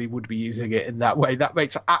the army would be using it in that way. That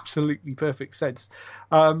makes absolutely perfect sense.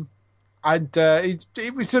 And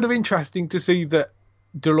it was sort of interesting to see that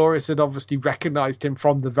Dolores had obviously recognized him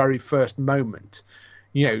from the very first moment.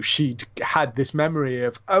 She'd had this memory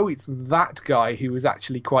of, it's that guy who was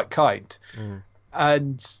actually quite kind.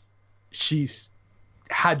 And she's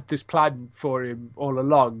had this plan for him all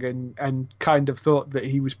along, and kind of thought that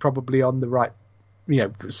he was probably on the right,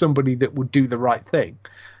 somebody that would do the right thing.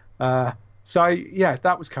 That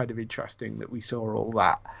was kind of interesting that we saw all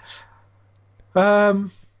that.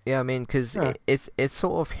 Yeah, I mean, because it's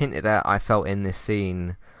sort of hinted at, I felt, in this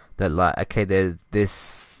scene that,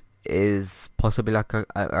 this is possibly like a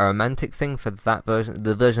romantic thing for that version,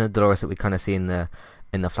 the version of Dolores that we kind of see in the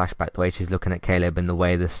flashback, the way she's looking at Caleb and the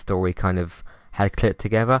way the story kind of had clipped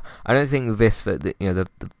together. I don't think this, the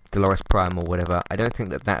Dolores Prime or whatever, I don't think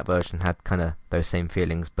that version had kind of those same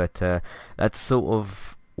feelings, but that's sort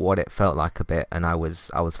of what it felt like a bit, and I was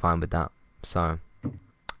fine with that. So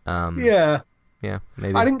yeah,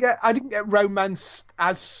 maybe I didn't get romance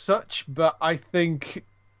as such, but I think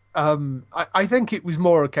I think it was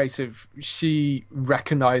more a case of she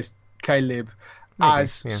recognized Caleb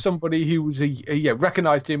as somebody who was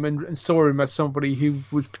recognized him and saw him as somebody who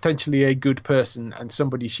was potentially a good person and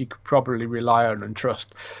somebody she could probably rely on and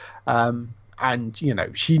trust. And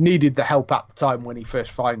she needed the help at the time when he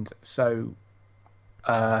first finds it. So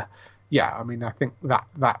I mean, I think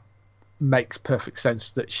that makes perfect sense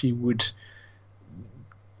that she would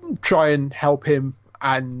try and help him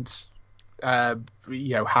and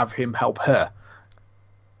have him help her.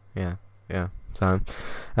 Yeah. So,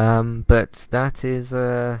 but that is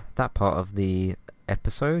that part of the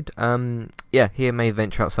episode. Here Maeve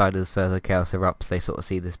venture outside as further chaos erupts. They sort of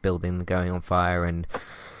see this building going on fire and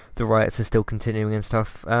the riots are still continuing and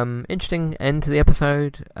stuff. Interesting end to the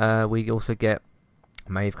episode. We also get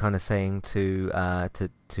Maeve kind of saying to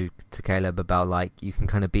Caleb about like you can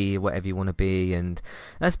kind of be whatever you want to be, and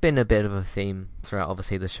that's been a bit of a theme throughout.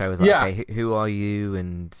 Obviously, the show is like, okay, who are you,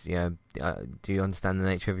 and do you understand the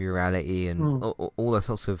nature of your reality, and all those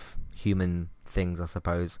sorts of human things, I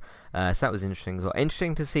suppose. So that was interesting as well.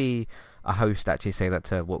 Interesting to see a host actually say that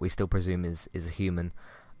to what we still presume is a human.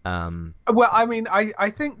 Well, I mean,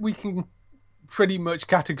 I think we can pretty much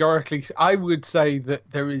categorically, I would say that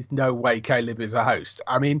there is no way Caleb is a host.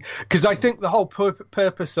 I mean, because I think the whole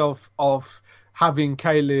purpose of having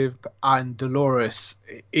Caleb and Dolores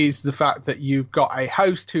is the fact that you've got a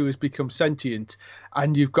host who has become sentient,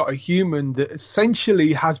 and you've got a human that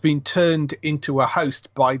essentially has been turned into a host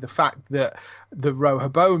by the fact that the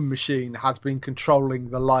Rehoboam machine has been controlling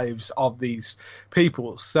the lives of these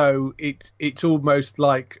people. So it's almost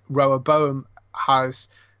like Rehoboam has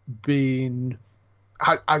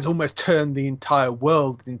almost turned the entire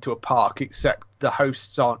world into a park, except the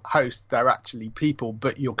hosts aren't hosts, they're actually people,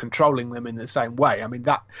 but you're controlling them in the same way. I mean,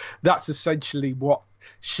 that's essentially what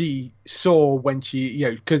she saw when she,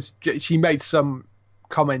 because she made some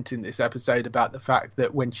comment in this episode about the fact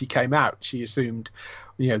that when she came out, she assumed,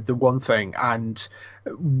 the one thing, and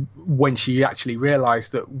when she actually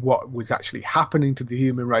realized that what was actually happening to the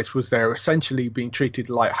human race was they're essentially being treated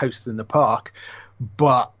like hosts in the park,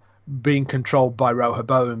 but being controlled by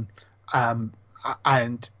Rehoboam,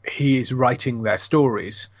 and he is writing their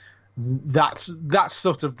stories. That's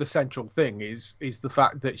sort of the central thing is the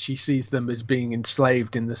fact that she sees them as being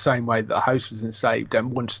enslaved in the same way that the host was enslaved,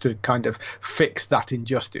 and wants to kind of fix that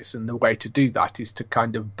injustice. And the way to do that is to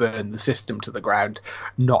kind of burn the system to the ground,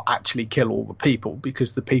 not actually kill all the people,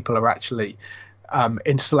 because the people are actually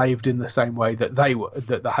enslaved in the same way that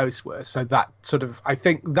that the hosts were. So that sort of, I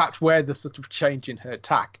think that's where the sort of change in her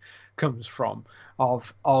tack comes from,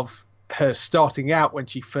 of her starting out when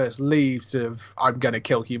she first leaves of I'm going to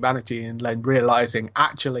kill humanity, and then realizing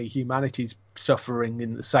actually humanity's suffering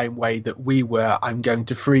in the same way that we were. I'm going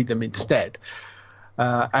to free them instead,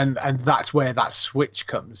 and that's where that switch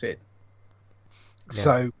comes in. Yeah.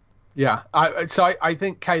 So yeah, I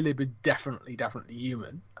think Caleb is definitely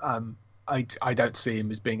human. I don't see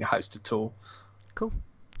him as being a host at all. Cool.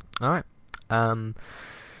 All right.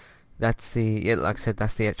 That's like I said,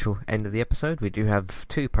 that's the actual end of the episode. We do have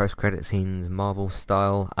 2 post-credit scenes, Marvel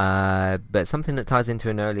style, but something that ties into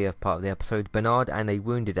an earlier part of the episode, Bernard and a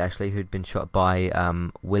wounded Ashley who'd been shot by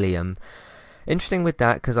William. Interesting with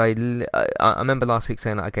that, because I remember last week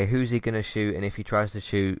saying, okay, who's he going to shoot, and if he tries to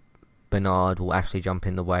shoot Bernard, will Ashley jump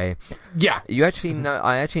in the way? Yeah. You actually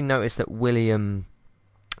I actually noticed that William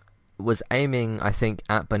was aiming, I think,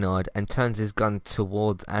 at Bernard and turns his gun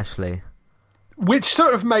towards Ashley. Which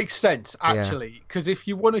sort of makes sense, actually, because if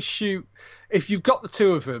you want to shoot, if you've got the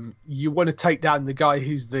 2 of them, you want to take down the guy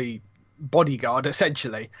who's the bodyguard,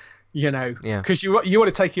 essentially, because you want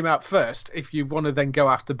to take him out first. If you want to then go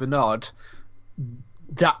after Bernard,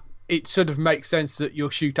 that it sort of makes sense that you'll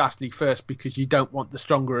shoot Ashley first, because you don't want the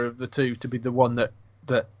stronger of the 2 to be the one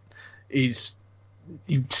that is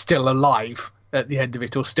still alive at the end of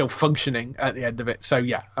it, or still functioning at the end of it. So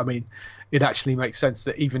yeah, I mean, it actually makes sense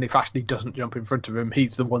that even if Ashley doesn't jump in front of him,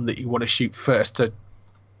 he's the one that you want to shoot first to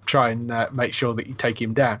try and make sure that you take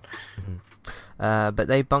him down. Mm-hmm. But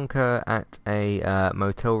they bunker at a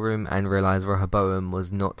motel room and realize Rehoboam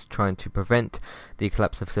was not trying to prevent the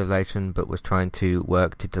collapse of civilization, but was trying to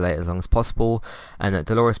work to delay it as long as possible, and that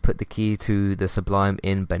Dolores put the key to the Sublime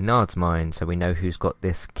in Bernard's mind, so we know who's got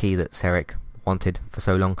this key that Sarek wanted for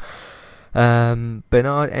so long.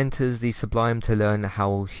 Bernard enters the Sublime to learn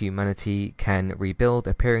how humanity can rebuild,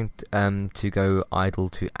 appearing to go idle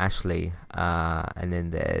to Ashley, and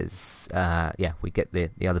then there's we get the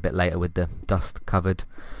other bit later with the dust covered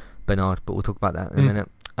Bernard, but we'll talk about that in a minute.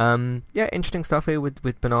 Interesting stuff here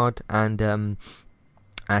with Bernard and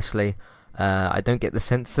Ashley. I don't get the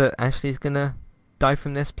sense that Ashley's gonna die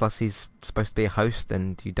from this, plus he's supposed to be a host,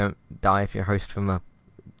 and you don't die if you're a host from a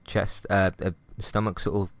chest a stomach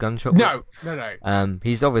sort of gunshot. No.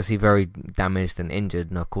 He's obviously very damaged and injured,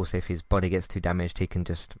 and of course if his body gets too damaged, he can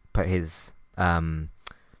just put his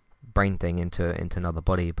brain thing into another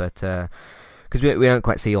body. But because we don't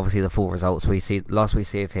quite see obviously the full results, we see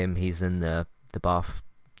of him, he's in the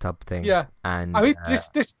bathtub thing. Yeah, and I mean this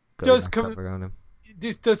does come around him.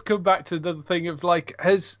 This does come back to the thing of like,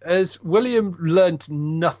 has William learnt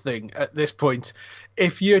nothing at this point?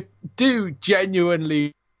 If you do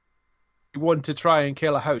genuinely want to try and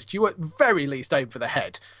kill a host, you at very least aim for the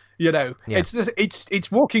head. It's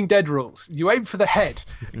Walking Dead rules. You aim for the head,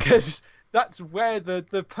 because That's where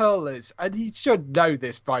the pearl is, and he should know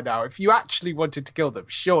this by now. If you actually wanted to kill them,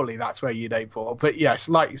 surely that's where you'd aim for. But yes,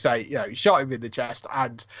 like you say, he shot him in the chest,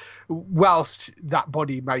 and whilst that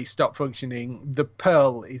body may stop functioning, the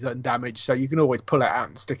pearl is undamaged, so you can always pull it out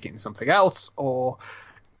and stick it in something else, or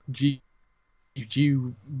you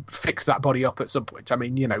fix that body up at some point. I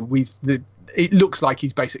mean, it looks like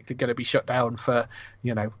he's basically going to be shut down for,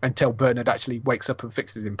 until Bernard actually wakes up and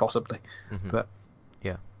fixes him, possibly. Mm-hmm. But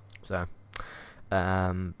yeah, so.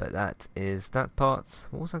 But that is that part.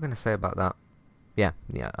 What was I going to say about that? Yeah,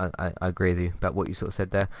 I agree with you about what you sort of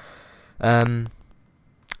said there.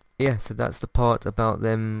 Yeah, so that's the part about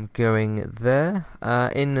them going there.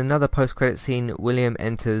 In another post-credit scene, William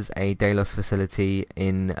enters a Delos facility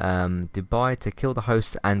in Dubai to kill the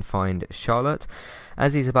host and find Charlotte.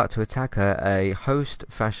 As he's about to attack her, a host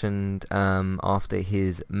fashioned after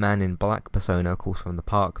his Man in Black persona, of course from the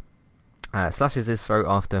park, slashes his throat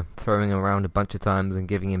after throwing him around a bunch of times and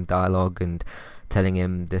giving him dialogue and telling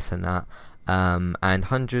him this and that. And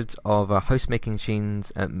hundreds of host-making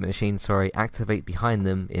machines activate behind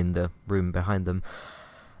them in the room behind them.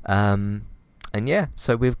 And yeah,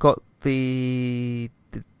 so we've got the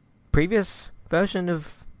previous version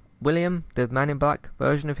of William, the Man in Black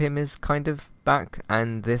version of him is kind of back,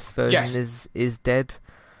 and this version is dead.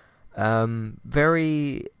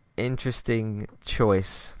 Very interesting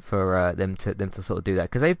choice for them to sort of do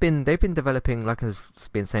that, because they've been developing, like I've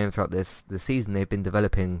been saying throughout this season, they've been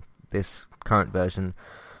developing this current version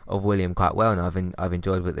of William quite well, and I've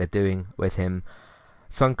enjoyed what they're doing with him.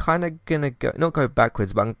 So I'm kind of gonna not go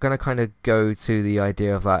backwards, but I'm gonna kind of go to the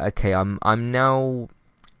idea of like, okay, I'm now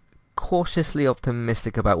cautiously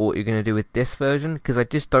optimistic about what you're gonna do with this version, because I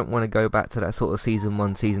just don't want to go back to that sort of season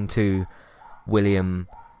 1, season 2 William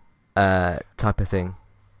type of thing.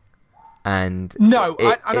 And no,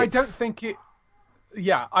 I don't think it.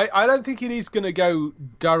 Yeah, I don't think it is going to go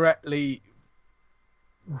directly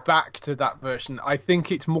back to that version. I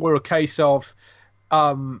think it's more a case of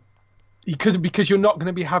because you're not going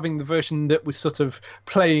to be having the version that was sort of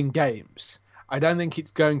playing games. I don't think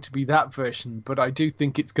it's going to be that version, but I do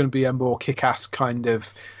think it's going to be a more kick-ass kind of,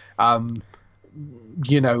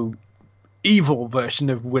 evil version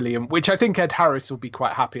of William, which I think Ed Harris will be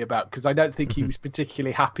quite happy about, because I don't think he was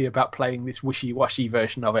particularly happy about playing this wishy-washy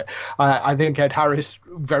version of it. I think Ed Harris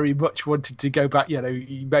very much wanted to go back.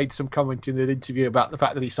 He made some comment in an interview about the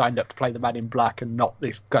fact that he signed up to play the Man in Black and not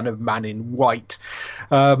this kind of Man in White.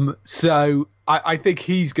 So I think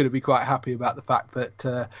he's going to be quite happy about the fact that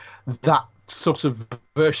that sort of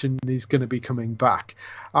version is going to be coming back.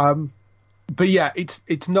 But yeah,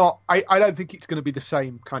 it's not. I don't think it's going to be the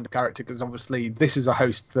same kind of character, because obviously this is a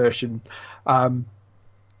host version, and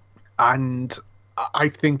I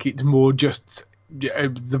think it's more just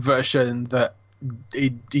the version that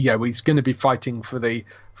he's going to be fighting for the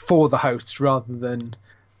hosts rather than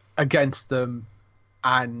against them.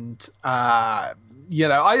 And I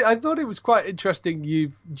thought it was quite interesting.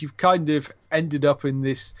 You've kind of ended up in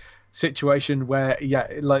this situation where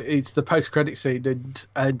it's the post-credit scene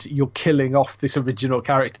and you're killing off this original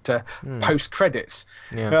character post-credits,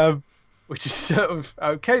 which is sort of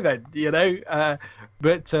okay then,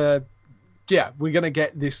 but we're going to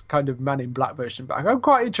get this kind of Man in Black version back. I'm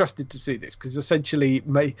quite interested to see this, because essentially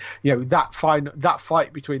that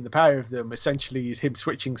fight between the pair of them essentially is him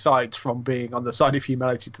switching sides from being on the side of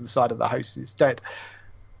humanity to the side of the host instead.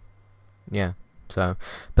 So,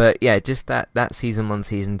 but yeah, just that season 1,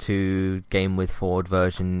 season 2 game with Ford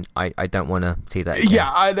version, I don't want to see that again.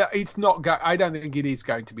 Yeah, it's not. I don't think it is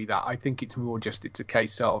going to be that. I think it's more just it's a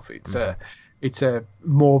case of it's a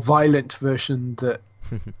more violent version that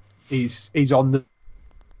is on the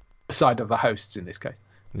side of the hosts in this case.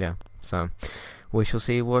 Yeah. So we shall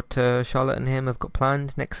see what Charlotte and him have got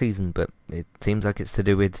planned next season, but it seems like it's to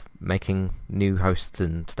do with making new hosts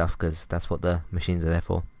and stuff, because that's what the machines are there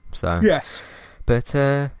for. So yes. But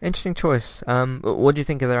interesting choice. What do you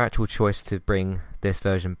think of their actual choice to bring this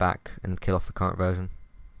version back and kill off the current version?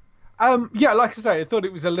 Like I say, I thought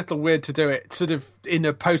it was a little weird to do it sort of in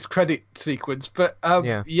a post-credit sequence, but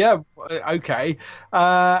okay.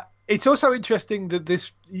 It's also interesting that the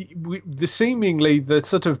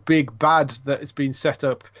sort of big bad that has been set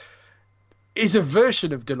up is a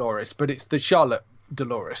version of Dolores, but it's the Charlotte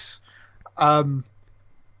Dolores, and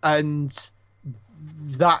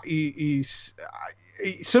that is,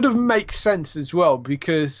 it sort of makes sense as well,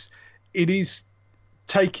 because it is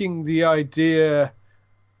taking the idea,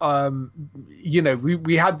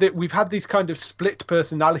 we've had these kind of split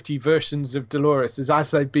personality versions of Dolores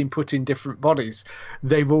as they've been put in different bodies.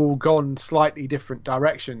 They've all gone slightly different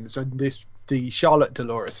directions, and the Charlotte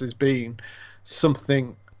Dolores has been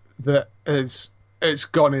something that has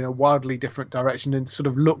gone in a wildly different direction and sort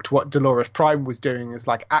of looked what Dolores Prime was doing as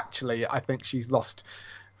like, actually, I think she's lost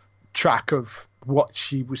track of what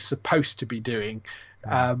she was supposed to be doing.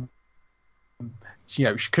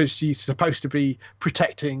 Because she's supposed to be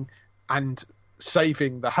protecting and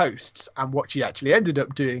saving the hosts, and what she actually ended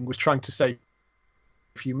up doing was trying to save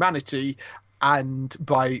humanity, and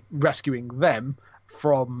by rescuing them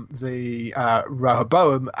from the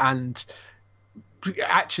Rehoboam and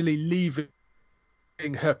actually leaving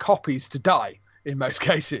her copies to die in most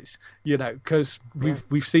cases, because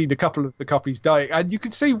we've seen a couple of the copies die, and you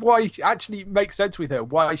can see why it actually makes sense with her,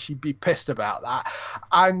 why she'd be pissed about that,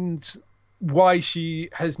 and why she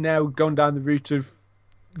has now gone down the route of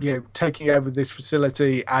taking over this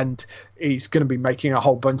facility, and is going to be making a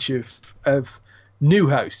whole bunch of new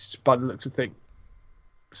hosts by the looks of things.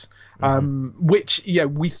 Which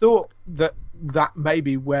we thought that may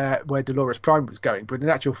be where Dolores Prime was going, but in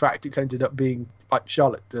actual fact it's ended up being like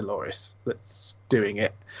Charlotte Dolores that's doing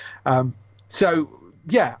it. So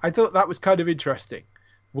yeah, I thought that was kind of interesting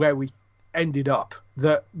where we ended up,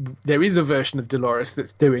 that there is a version of Dolores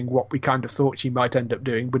that's doing what we kind of thought she might end up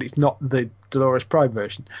doing, but it's not the Dolores Prime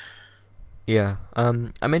version. Yeah,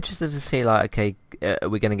 I'm interested to see, like, okay, are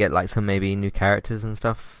we going to get like some maybe new characters and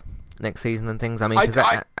stuff next season and things? I mean,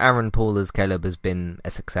 because Aaron Paul as Caleb has been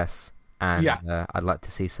a success, and I'd like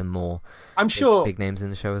to see some more big names in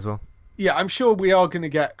the show as well. Yeah, I'm sure we are going to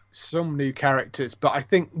get some new characters, but I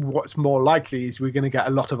think what's more likely is we're going to get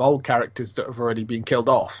a lot of old characters that have already been killed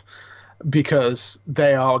off, because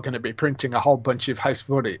they are going to be printing a whole bunch of host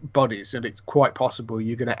bodies, and it's quite possible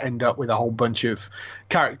you're going to end up with a whole bunch of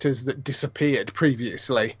characters that disappeared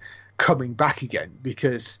previously coming back again,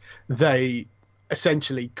 because they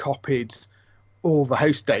essentially copied all the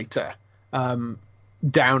host data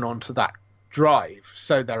down onto that drive.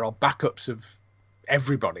 So there are backups of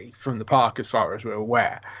everybody from the park as far as we're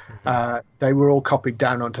aware. They were all copied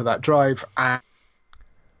down onto that drive,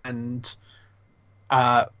 and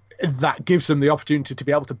that gives them the opportunity to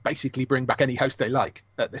be able to basically bring back any host they like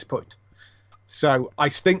at this point. So I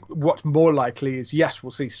think what's more likely is, yes,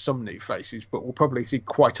 we'll see some new faces, but we'll probably see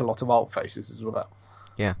quite a lot of old faces as well.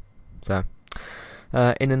 Yeah. So,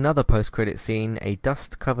 in another post-credit scene, a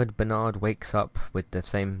dust-covered Bernard wakes up with the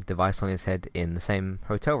same device on his head in the same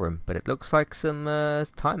hotel room, but it looks like some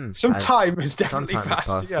time has definitely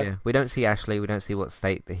passed. Yes. Yeah. We don't see Ashley, we don't see what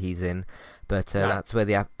state that he's in, but that's where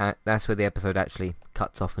the episode actually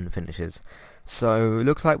cuts off and finishes. So it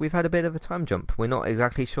looks like we've had a bit of a time jump. We're not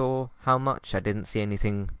exactly sure how much. I didn't see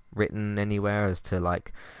anything written anywhere as to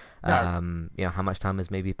like how much time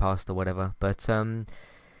has maybe passed or whatever. But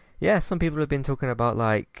yeah, some people have been talking about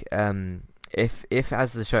like if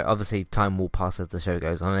as the show, obviously time will pass as the show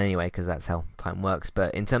goes on anyway, because that's how time works,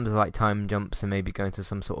 but in terms of like time jumps and maybe going to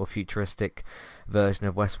some sort of futuristic version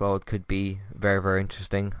of Westworld could be very, very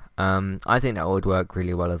interesting. I think that would work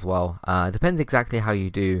really well as well. Depends exactly how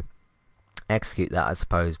you do execute that, I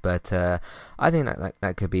suppose, but I think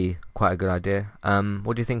that could be quite a good idea.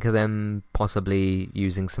 What do you think of them possibly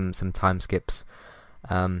using some time skips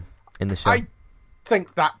in the show? I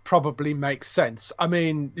think that probably makes sense. I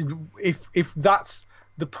mean, if that's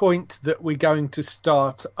the point that we're going to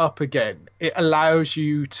start up again, it allows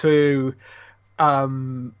you to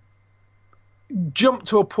jump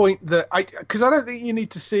to a point that because I don't think you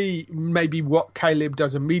need to see maybe what Caleb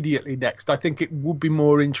does immediately next. I think it would be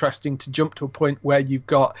more interesting to jump to a point where you've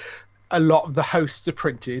got a lot of the hosts are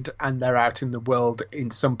printed and they're out in the world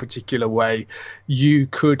in some particular way. You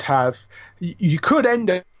could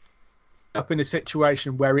end up in a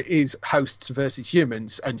situation where it is hosts versus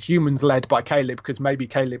humans, and humans led by Caleb, because maybe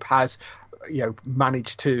Caleb has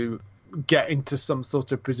managed to get into some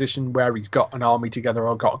sort of position where he's got an army together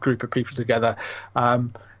or got a group of people together.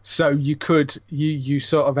 So you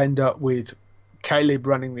sort of end up with Caleb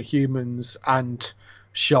running the humans and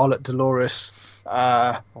Charlotte Dolores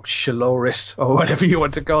or Shaloris or whatever you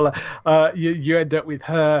want to call her. You end up with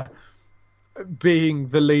her being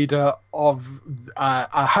the leader of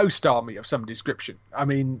a host army of some description. I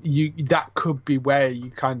mean, that could be where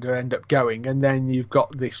you kind of end up going, and then you've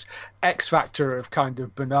got this X factor of kind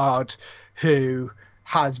of Bernard, who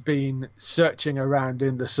has been searching around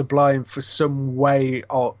in the Sublime for some way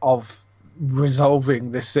of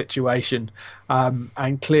resolving this situation,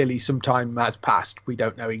 and clearly some time has passed. We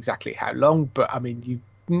don't know exactly how long, but I mean,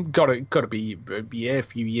 you've got to be a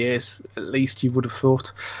few years at least, you would have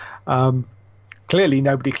thought. Clearly,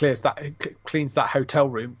 nobody cleans that hotel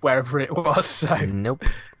room wherever it was. So nope,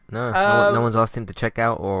 no one's asked him to check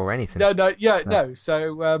out or anything. No.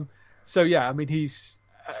 So yeah, I mean, he's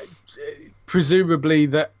presumably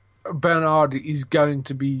that Bernard is going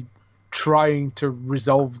to be trying to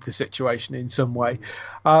resolve the situation in some way.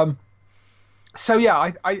 So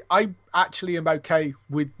yeah, I actually am okay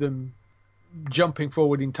with them jumping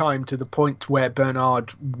forward in time to the point where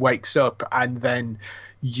Bernard wakes up, and then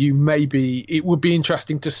it would be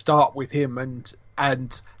interesting to start with him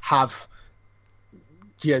and have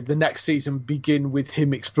the next season begin with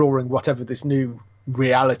him exploring whatever this new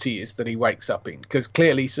reality is that he wakes up in, because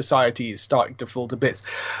clearly society is starting to fall to bits.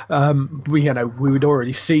 We had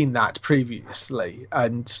already seen that previously,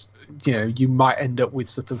 and you might end up with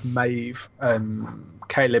sort of Maeve,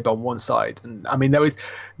 Caleb on one side, and I mean there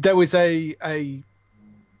was a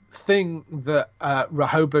thing that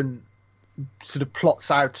Rehoboam sort of plots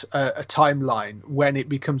out a timeline when it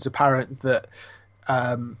becomes apparent that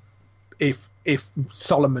if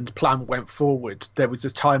Solomon's plan went forward, there was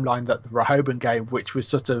a timeline that the Rehoboam gave, which was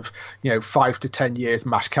sort of 5 to 10 years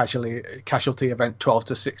mass casualty event, 12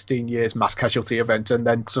 to 16 years mass casualty event, and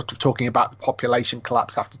then sort of talking about the population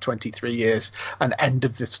collapse after 23 years and end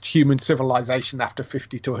of this human civilization after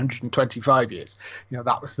 50 to 125 years.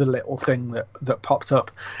 That was the little thing that popped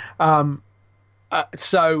up.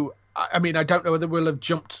 So I mean, I don't know whether we'll have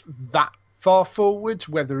jumped that far forward,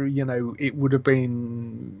 whether it would have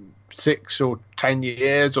been 6 or 10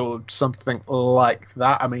 years or something like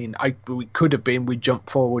that. I mean, we could have been, we jumped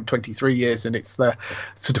forward 23 years and it's the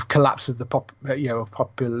sort of collapse of the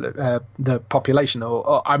population,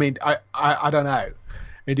 or I mean, I don't know.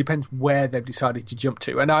 It depends where they've decided to jump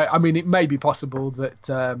to, and I mean, it may be possible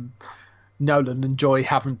that Nolan and Joy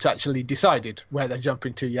haven't actually decided where they're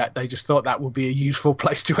jumping to yet. They just thought that would be a useful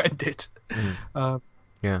place to end it.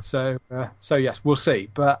 Yeah. So yes, we'll see.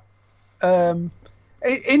 But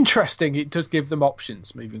interesting. It does give them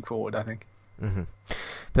options moving forward, I think. Mm-hmm.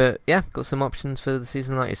 But yeah, got some options for the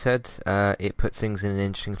season, like you said. It puts things in an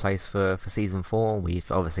interesting place for season 4.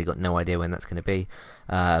 We've obviously got no idea when that's going to be.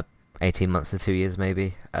 18 months to 2 years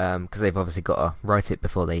maybe, because they've obviously got to write it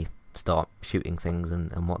before they start shooting things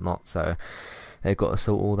and whatnot, so they've got to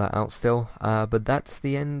sort all that out still. But that's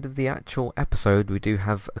the end of the actual episode. We do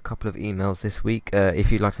have a couple of emails this week.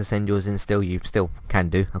 If you'd like to send yours in still, you still can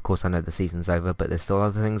do. Of course, I know the season's over, but there's still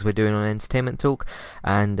other things we're doing on Entertainment Talk,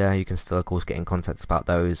 and you can still, of course, get in contact about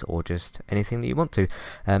those or just anything that you want to.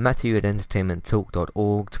 Matthew at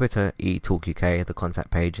entertainmenttalk.org, Twitter, eTalkUK, the contact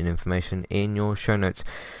page and information in your show notes.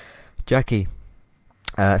 Jackie,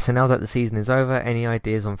 so now that the season is over, any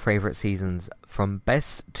ideas on favourite seasons? From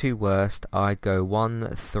best to worst, I'd go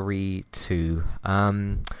 1, 3, 2.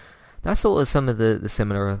 That's sort of some of the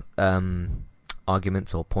similar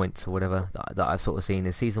arguments or points or whatever that I've sort of seen.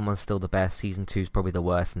 Is season 1 still the best? Season 2 is probably the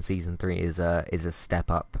worst, and season 3 is a step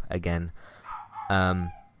up again.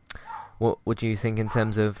 What do you think in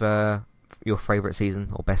terms of your favourite season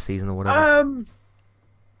or best season or whatever?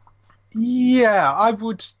 Yeah, I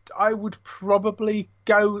would probably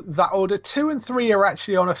go that order. 2 and 3 are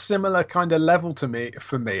actually on a similar kind of level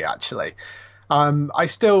for me actually. I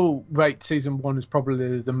still rate season 1 as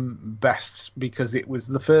probably the best because it was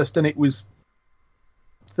the first and it was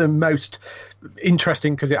the most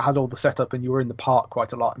interesting because it had all the setup and you were in the park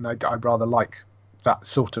quite a lot, and I rather like that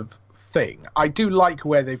sort of thing. I do like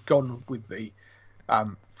where they've gone with the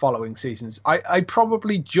following seasons. I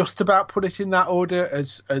probably just about put it in that order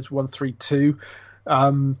as 1, 3, 2,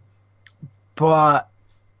 but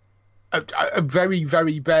very,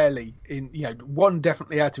 very barely in. 1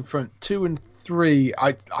 definitely out in front. 2 and 3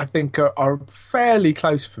 I think are fairly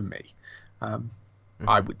close for me.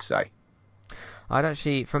 I would say. I'd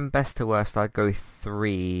actually, from best to worst, I'd go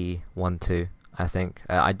 3, 1, 2. I think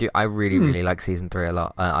I really like season 3 a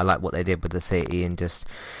lot. I like what they did with the city and just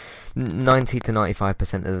 90 to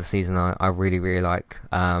 95% of the season I really like.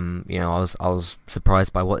 I was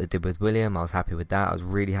surprised by what they did with William. I was happy with that. I was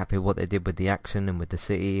really happy with what they did with the action and with the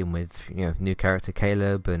city and with new character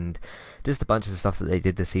Caleb and just a bunch of the stuff that they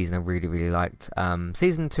did this season I really liked.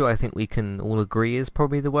 Season 2 I think we can all agree is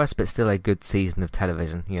probably the worst, but still a good season of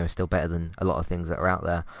television. Still better than a lot of things that are out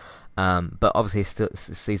there. But obviously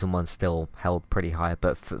season 1 still held pretty high,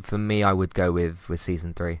 but for me I would go with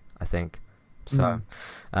season 3, I think. So,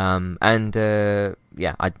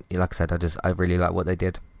 yeah, like I said, I really like what they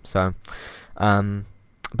did. So,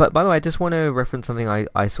 but by the way, I just want to reference something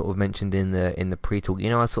I sort of mentioned in the pre-talk.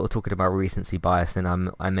 I was sort of talking about recency bias,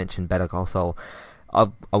 and I mentioned Better Call Saul. I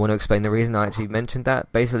want to explain the reason I actually mentioned that.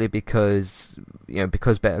 Basically, because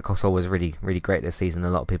Better Call Saul was really great this season.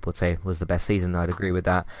 A lot of people would say it was the best season. I'd agree with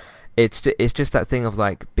that. It's just that thing of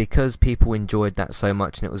like, because people enjoyed that so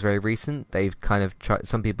much and it was very recent, they've kind of tried.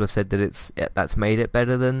 Some people have said that that's made it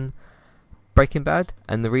better than Breaking Bad,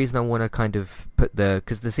 and the reason I want to kind of put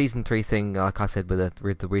because the season 3 thing, like I said,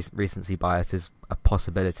 with the recency bias is a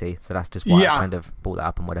possibility, so that's just why I kind of brought that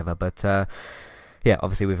up and whatever. But yeah,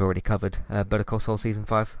 obviously we've already covered Better Call Saul season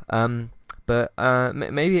 5. But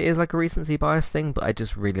maybe it is like a recency bias thing, but I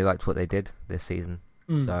just really liked what they did this season.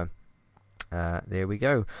 So there we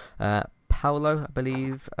go. Paolo, I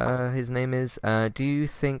believe his name is. Do you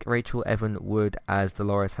think Rachel Evan Wood as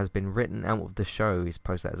Dolores has been written out of the show? He's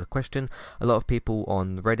posted that as a question. A lot of people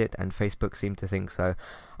on Reddit and Facebook seem to think so.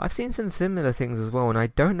 I've seen some similar things as well, and I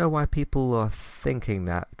don't know why people are thinking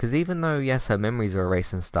that. Because even though, yes, her memories are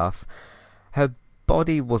erased and stuff, her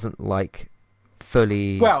body wasn't like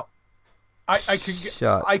fully... Well, I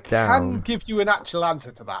can give you an actual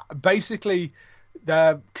answer to that. Basically...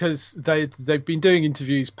 because they've been doing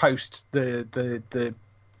interviews post the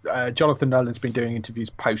Jonathan Nolan's been doing interviews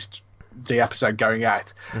post the episode going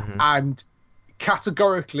out, and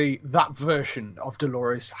categorically that version of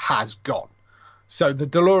Dolores has gone. So the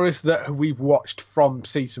Dolores that we've watched from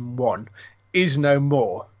season 1 is no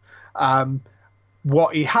more.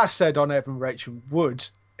 What he has said on Rachel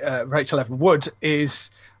Evan Wood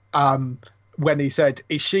is when he said,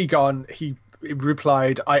 "Is she gone?" He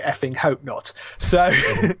replied, "I effing hope not." So,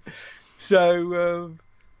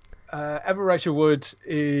 Evan Rachel Wood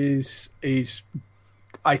is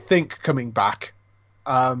I think coming back,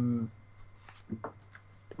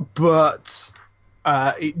 but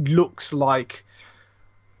it looks like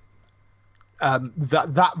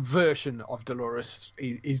that version of Dolores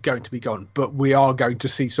is going to be gone. But we are going to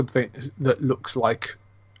see something that looks like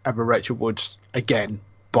Evan Rachel Wood again,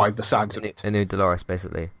 by the sounds of it. A new Dolores,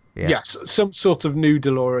 basically. Yeah. Yes, some sort of new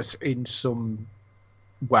Dolores in some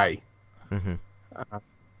way.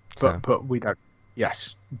 But we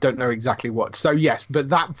don't know exactly what. So yes, but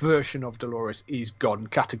that version of Dolores is gone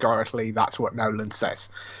categorically. That's what Nolan says.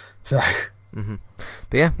 So. But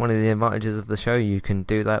yeah, one of the advantages of the show, you can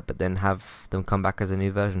do that, but then have them come back as a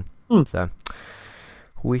new version. So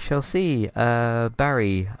we shall see.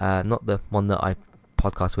 Barry, not the one that I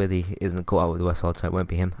podcast with, he isn't caught up with Westworld, so it won't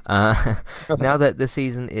be him. Now that the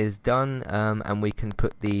season is done, and we can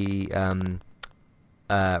put the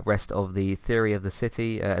rest of the theory of the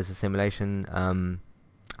city as a simulation,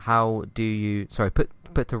 how do you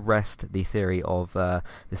put to rest the theory of the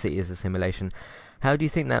city as a simulation? How do you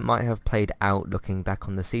think that might have played out looking back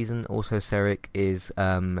on the season? Also, Sarek is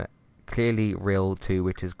clearly real too,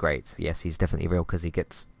 which is great. Yes, he's definitely real because he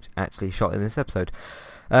gets actually shot in this episode.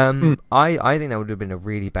 I think that would have been a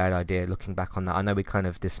really bad idea looking back on that. I know we kind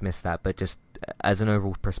of dismissed that, but just as an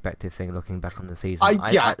overall perspective thing, looking back on the season,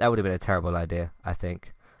 that would have been a terrible idea, I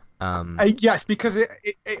think. Yes, because it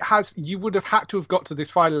has. You would have had to have got to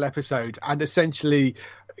this final episode and essentially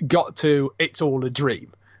got to "It's all a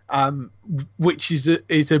dream," which is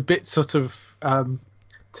a bit sort of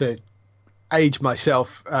to age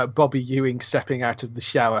myself, Bobby Ewing stepping out of the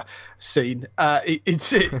shower scene.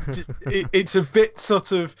 It's a bit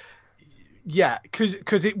sort of, yeah,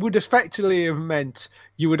 because it would effectively have meant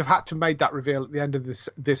you would have had to make that reveal at the end of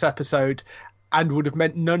this episode, and would have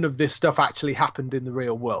meant none of this stuff actually happened in the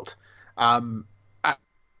real world, and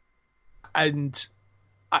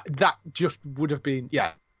that just would have been,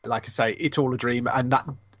 yeah, like I say, it's all a dream, and that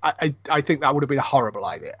I think that would have been a horrible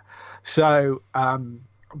idea. So.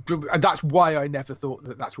 And that's why I never thought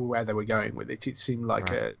that that's where they were going with it. It seemed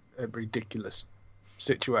like a ridiculous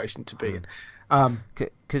situation to be in.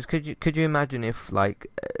 Because could you imagine if like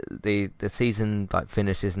the season like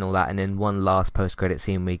finishes and all that, and then one last post credit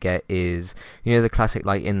scene we get is, you know, the classic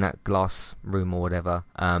like in that glass room or whatever,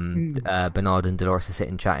 Bernard and Dolores are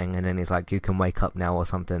sitting chatting, and then he's like, "You can wake up now" or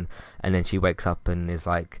something, and then she wakes up and is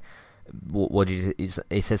like, what did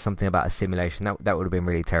he says something about a simulation. That would have been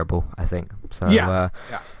really terrible, I think. So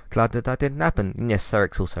glad that didn't happen. And yes,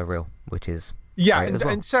 Sarek's also real, which is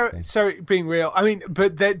and so being real. I mean,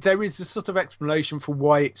 but there is a sort of explanation for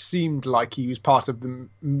why it seemed like he was part of the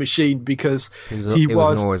machine, because he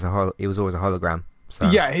was always a hologram. So.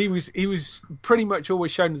 Yeah, he was pretty much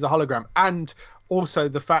always shown as a hologram, and also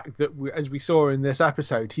the fact that, as we saw in this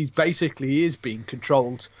episode, he's basically is being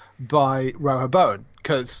controlled by Rehoboam,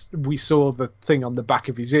 because we saw the thing on the back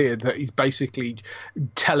of his ear that he's basically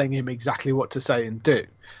telling him exactly what to say and do.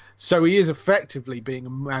 So he is effectively being a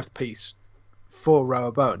mouthpiece for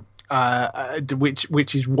Rehoboam,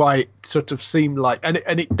 which is why it sort of seemed like, and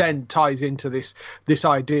it then ties into this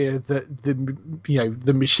idea that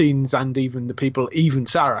the machines and even the people, even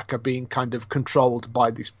Sarek, are being kind of controlled by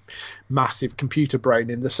this massive computer brain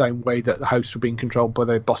in the same way that the hosts were being controlled by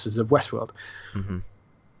the bosses of Westworld.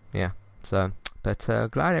 Yeah. So, but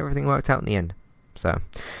glad everything worked out in the end. So,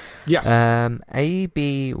 Yes.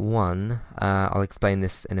 AB1, I'll explain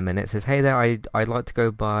this in a minute, says, hey there, I'd like to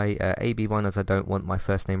go by AB1 as I don't want my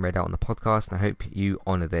first name read out on the podcast, and I hope you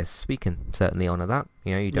honour this. We can certainly honour that.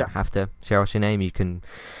 You know, you don't have to share us your name. You can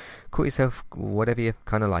call yourself whatever you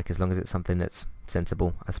kind of like, as long as it's something that's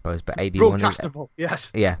sensible, I suppose. But AB1, broadcastable,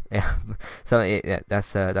 yes. Yeah. So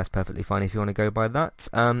that's perfectly fine if you want to go by that.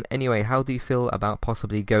 Anyway, how do you feel about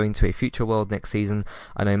possibly going to a future world next season?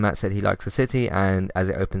 I know Matt said he likes the city and as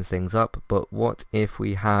it opens things up, but what if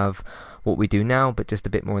we have what we do now, but just a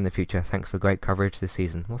bit more in the future? Thanks for great coverage this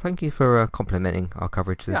season. Well, thank you for complimenting our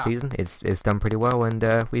coverage this season. It's done pretty well,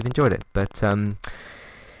 and we've enjoyed it. But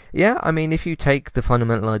yeah, I mean, if you take the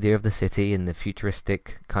fundamental idea of the city and the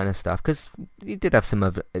futuristic kind of stuff, because you did have some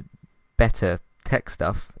of better tech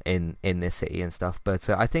stuff in this city and stuff, but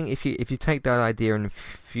I think if you take that idea and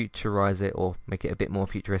futurize it or make it a bit more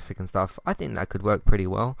futuristic and stuff, I think that could work pretty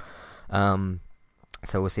well.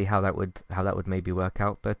 So we'll see how that would maybe work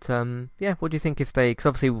out. But yeah, what do you think if they? Because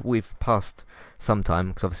obviously we've passed some time,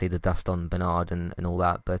 because obviously the dust on Bernard and all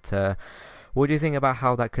that, but. What do you think about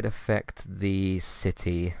how that could affect the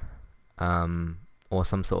city, or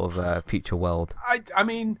some sort of future world? I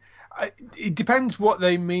mean, it depends what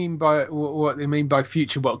they mean by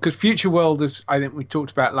future world. Because future world, as I think we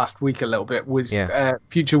talked about last week a little bit, was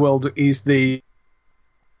future world is the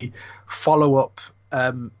follow-up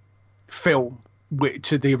film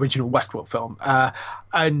to the original Westworld film,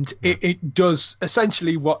 and it does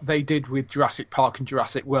essentially what they did with Jurassic Park and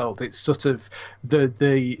Jurassic World. It's sort of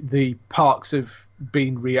the parks have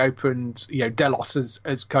been reopened. You know, Delos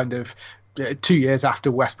has kind of 2 years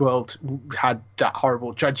after Westworld had that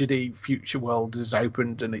horrible tragedy, Future World has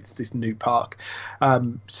opened and it's this new park.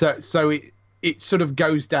 So it sort of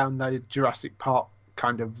goes down the Jurassic Park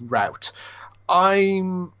kind of route.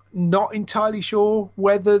 I'm not entirely sure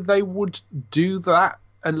whether they would do that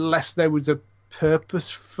unless there was a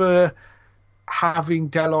purpose for having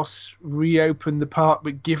Delos reopen the park.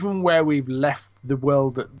 But given where we've left the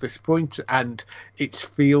world at this point, and it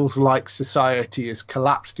feels like society has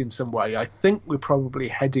collapsed in some way, I think we're probably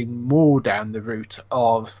heading more down the route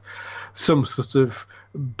of some sort of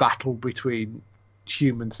battle between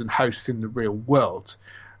humans and hosts in the real world.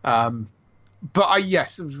 But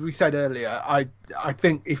yes, as we said earlier, I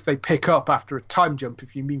think if they pick up after a time jump,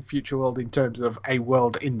 if you mean future world in terms of a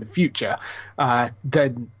world in the future,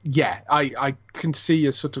 then yeah, I can see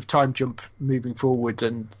a sort of time jump moving forward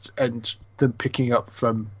and them picking up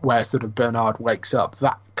from where sort of Bernard wakes up.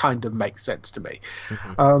 That kind of makes sense to me.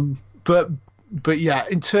 Mm-hmm. But yeah,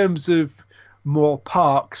 in terms of more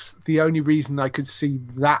parks, the only reason I could see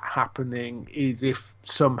that happening is if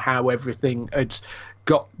somehow everything had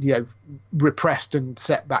got repressed and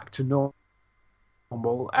set back to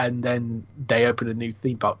normal, and then they open a new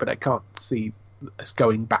theme park. But I can't see us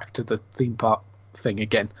going back to the theme park thing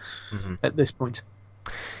again at this point.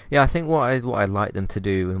 Yeah, I think what I'd like them to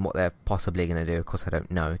do, and what they're possibly going to do, of course I don't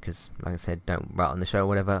know, because like I said, don't write on the show or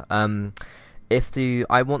whatever.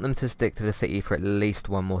 I want them to stick to the city for at least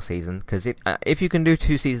one more season, because if you can do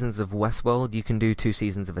 2 seasons of Westworld, you can do 2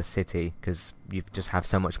 seasons of a city, because you just have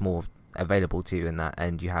so much more available to you in that,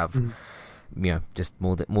 and you have just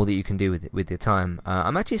more that you can do with your time.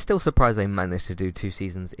 I'm actually still surprised they managed to do 2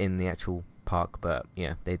 seasons in the actual park, but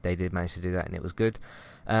they did manage to do that, and it was good.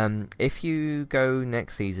 If you go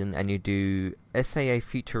next season and you do, let's say, a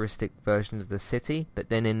futuristic version of the city, but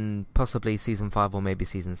then in possibly season 5 or maybe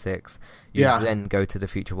season 6, you then go to the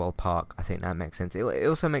Future World Park, I think that makes sense. It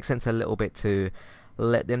also makes sense a little bit to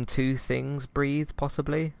let them 2 things breathe,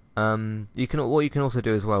 possibly. What you can also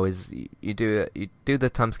do as well is you do the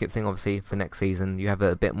time skip thing, obviously, for next season. You have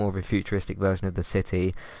a bit more of a futuristic version of the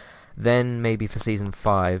city. Then maybe for season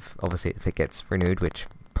 5, obviously if it gets renewed, which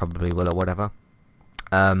probably will or whatever.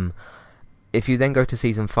 If you then go to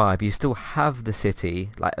season 5, you still have the city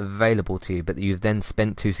available to you, but you've then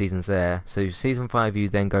spent 2 seasons there. So season 5, you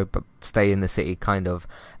then go stay in the city kind of,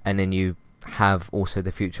 and then you have also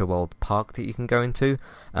the Future World Park that you can go into.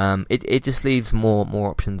 It just leaves more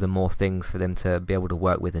options and more things for them to be able to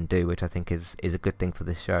work with and do, which I think is a good thing for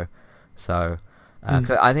this show. So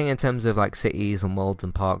 'cause I think in terms of cities and worlds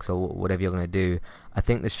and parks or whatever you're going to do, I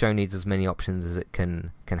think the show needs as many options as it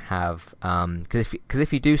can have. Because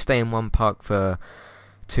if you do stay in one park for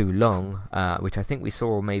too long, which I think we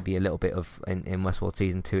saw maybe a little bit of in Westworld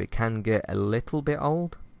season 2, it can get a little bit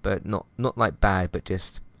old, but not bad, but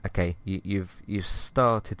just okay. You've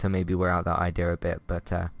started to maybe wear out that idea a bit,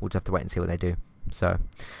 but we'll just have to wait and see what they do. So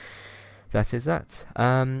that is that.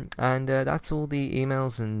 And that's all the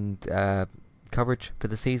emails and coverage for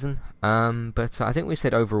the season. But I think we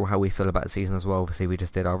said overall how we feel about the season as well. Obviously, we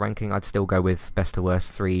just did our ranking. I'd still go with best to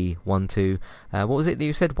worst 3, 1, 2. What was it that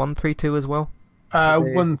you said? 1, 3, 2 as well?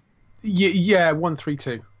 1, 3,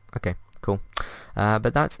 2. Okay, cool.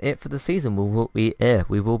 But that's it for the season.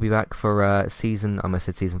 We will be back for season. I almost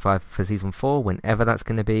said season 5 for season 4, whenever that's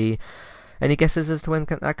going to be. Any guesses as to when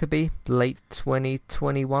that could be? Late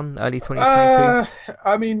 2021, early 2022?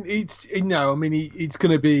 I mean, it's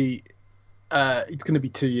going to be. It's going to be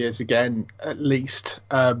 2 years again, at least.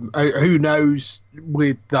 Who knows?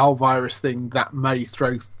 With the whole virus thing, that may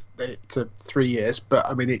throw it to 3 years. But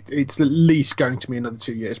I mean, it's at least going to be another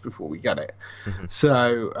 2 years before we get it. Mm-hmm.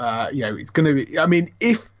 So it's going to be. I mean,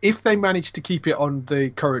 if they manage to keep it on the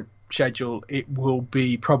current schedule, it will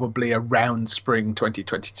be probably around spring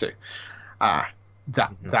 2022.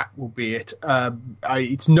 That will be it.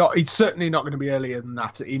 It's certainly not going to be earlier than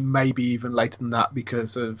that. It may be even later than that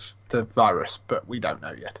because of the virus, but we don't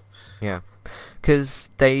know yet. Yeah, because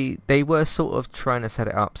they were sort of trying to set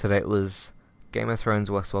it up so that it was Game of Thrones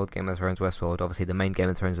Westworld, Game of Thrones Westworld. Obviously, the main Game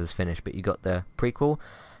of Thrones is finished, but you got the prequel.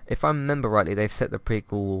 If I remember rightly, they've set the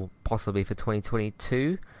prequel possibly for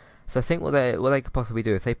 2022. So I think what they could possibly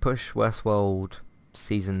do if they push Westworld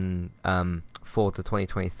season 4 to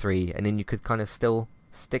 2023, and then you could kind of still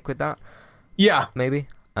stick with that. Yeah, maybe.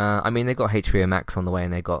 I mean, they got HBO Max on the way,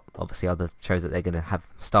 and they got obviously other shows that they're going to have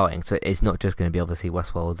starting. So it's not just going to be obviously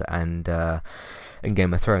Westworld and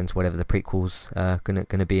Game of Thrones, whatever the prequels going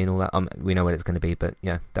to be and all that. We know what it's going to be, but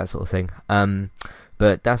yeah, that sort of thing.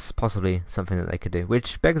 But that's possibly something that they could do,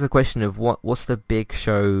 which begs the question of what's the big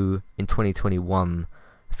show in 2021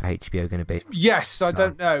 for HBO going to be? Yes, I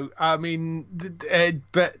don't know. I mean,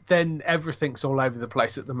 but then everything's all over the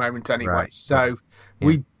place at the moment anyway. Right. So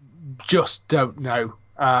we just don't know.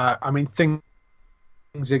 I mean, things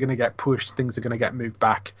are going to get pushed, things are going to get moved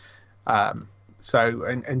back. So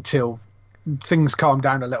until things calm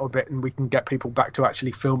down a little bit and we can get people back to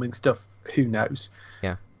actually filming stuff, who knows?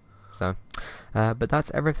 Yeah. So, but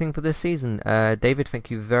that's everything for this season. David, thank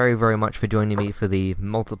you very, very much for joining me for the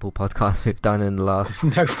multiple podcasts we've done in the last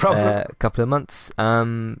no problem. Couple of months.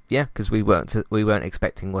 Because we weren't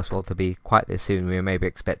expecting Westworld to be quite this soon. We were maybe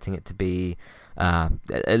expecting it to be a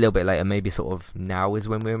little bit later. Maybe sort of now is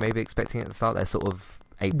when we were maybe expecting it to start. They're sort of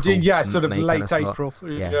April. Yeah, sort of May late kind of April.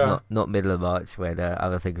 Yeah, not middle of March where the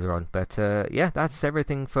other things are on. But that's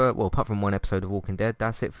everything for, well, apart from one episode of Walking Dead,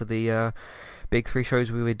 that's it for the big 3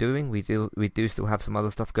 shows we were doing. We do still have some other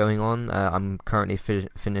stuff going on. I'm currently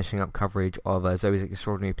finishing up coverage of Zoe's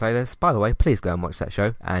Extraordinary Playlist. By the way, please go and watch that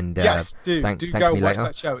show. And yes, do thank go me watch later.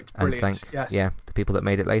 That show. It's brilliant. Yes. The people that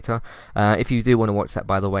made it later. If you do want to watch that,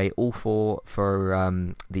 by the way, all 4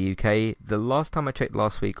 for the UK. The last time I checked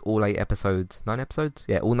last week, all 9 episodes.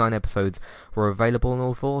 Yeah, all 9 episodes were available on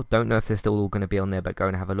all 4. Don't know if they're still all going to be on there, but go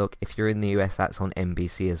and have a look. If you're in the US, that's on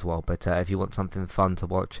NBC as well. But if you want something fun to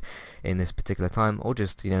watch in this particular time, or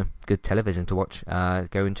just good television to watch,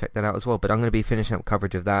 go and check that out as well. But I'm going to be finishing up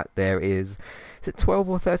coverage of that. There is it 12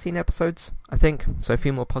 or 13 episodes, I think, so a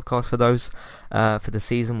few more podcasts for those for the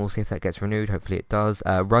season. We'll see if that gets renewed. Hopefully it does.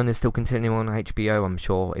 Run is still continuing on HBO. I'm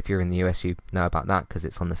sure if you're in the US you know about that because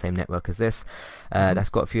it's on the same network as this. That's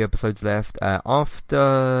got a few episodes left.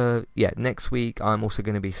 After next week I'm also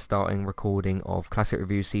going to be starting recording of Classic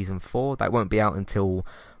Review Season 4. That won't be out until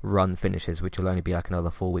Run finishes, which will only be like another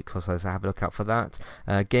 4 weeks or so have a look out for that.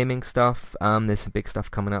 Gaming stuff, there's some big stuff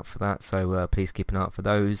coming up for that, so please keep an eye out for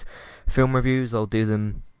those. Film reviews, I'll do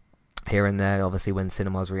them here and there. Obviously when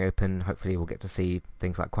cinemas reopen, hopefully we'll get to see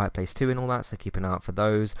things like Quiet Place 2 and all that, so keep an eye out for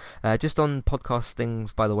those. Just on podcast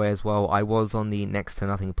things, by the way, as well, I was on the Next to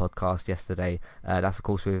Nothing podcast yesterday. That's of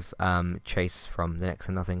course with Chase from the Next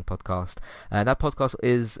to Nothing podcast. That podcast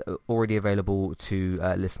is already available to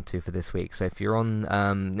listen to for this week, so if you're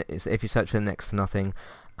on if you search for Next to Nothing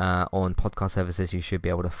on podcast services, you should be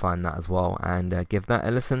able to find that as well, and give that a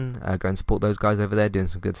listen. Go and support those guys over there doing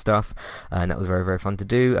some good stuff, and that was very, very fun to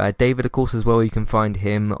do. David, of course, as well, you can find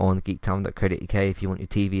him on geektown.co.uk if you want your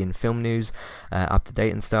TV and film news up to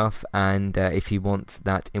date and stuff, and if you want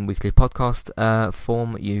that in weekly podcast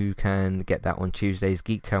form, you can get that on Tuesdays,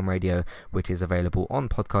 Geektown Radio, which is available on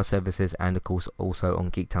podcast services and of course also on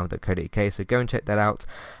geektown.co.uk, so go and check that out.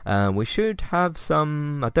 We should have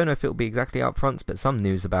some, I don't know if it'll be exactly up front, but some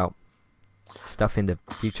news about stuff in the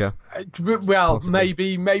future. Well,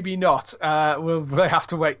 possibly. maybe not. We'll have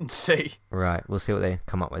to wait and see. Right, we'll see what they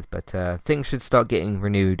come up with, but things should start getting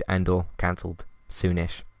renewed and or cancelled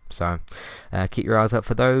soonish. So keep your eyes out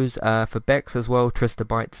for those. For Bex as well, Trista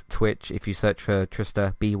Bytes Twitch. If you search for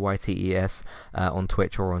Trista Bytes on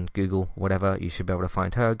Twitch or on Google, whatever, you should be able to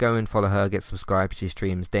find her. Go and follow her, get subscribed. She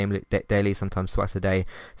streams daily, sometimes twice a day.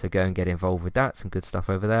 So go and get involved with that. Some good stuff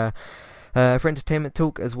over there. For Entertainment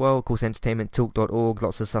Talk as well, of course, entertainmenttalk.org,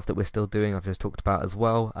 lots of stuff that we're still doing, I've just talked about as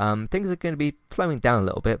well. Things are going to be slowing down a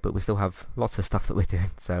little bit, but we still have lots of stuff that we're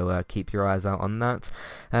doing, so keep your eyes out on that.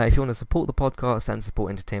 If you want to support the podcast and support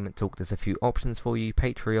Entertainment Talk, there's a few options for you.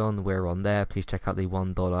 Patreon, we're on there. Please check out the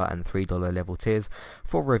 $1 and $3 level tiers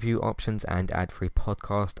for review options and ad-free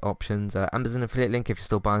podcast options. Amazon affiliate link, if you're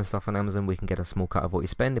still buying stuff on Amazon, we can get a small cut of what you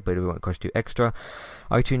spend, but it won't cost you extra.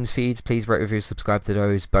 iTunes feeds, please rate, review, subscribe to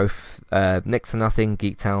those, both Next to Nothing,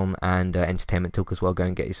 Geektown, and Entertainment Talk as well. Go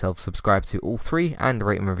and get yourself subscribed to all three, and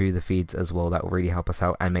rate and review the feeds as well. That will really help us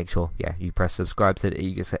out, and make sure, you press subscribe so that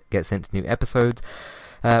you get sent to new episodes.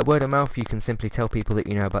 Word of mouth, you can simply tell people that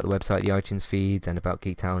you know about the website, the iTunes feeds, and about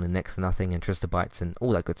Geektown and Next to Nothing and Trista Bytes and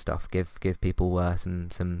all that good stuff. Give people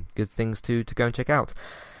some good things to go and check out.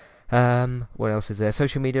 What else is there?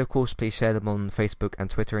 Social media, of course, please share them on Facebook and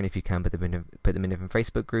Twitter, and if you can, put them in different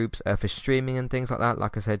Facebook groups. For streaming and things like that,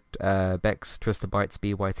 like I said, Bex, Trista Bytes,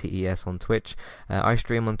 Bytes on Twitch. I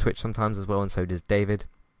stream on Twitch sometimes as well, and so does David.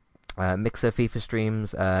 Mixer FIFA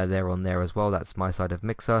streams, they're on there as well. That's my side of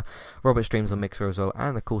Mixer. Robert streams on Mixer as well,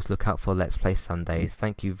 and of course look out for Let's Play Sundays.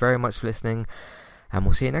 Thank you very much for listening, and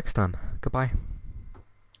we'll see you next time. Goodbye.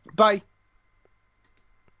 Bye.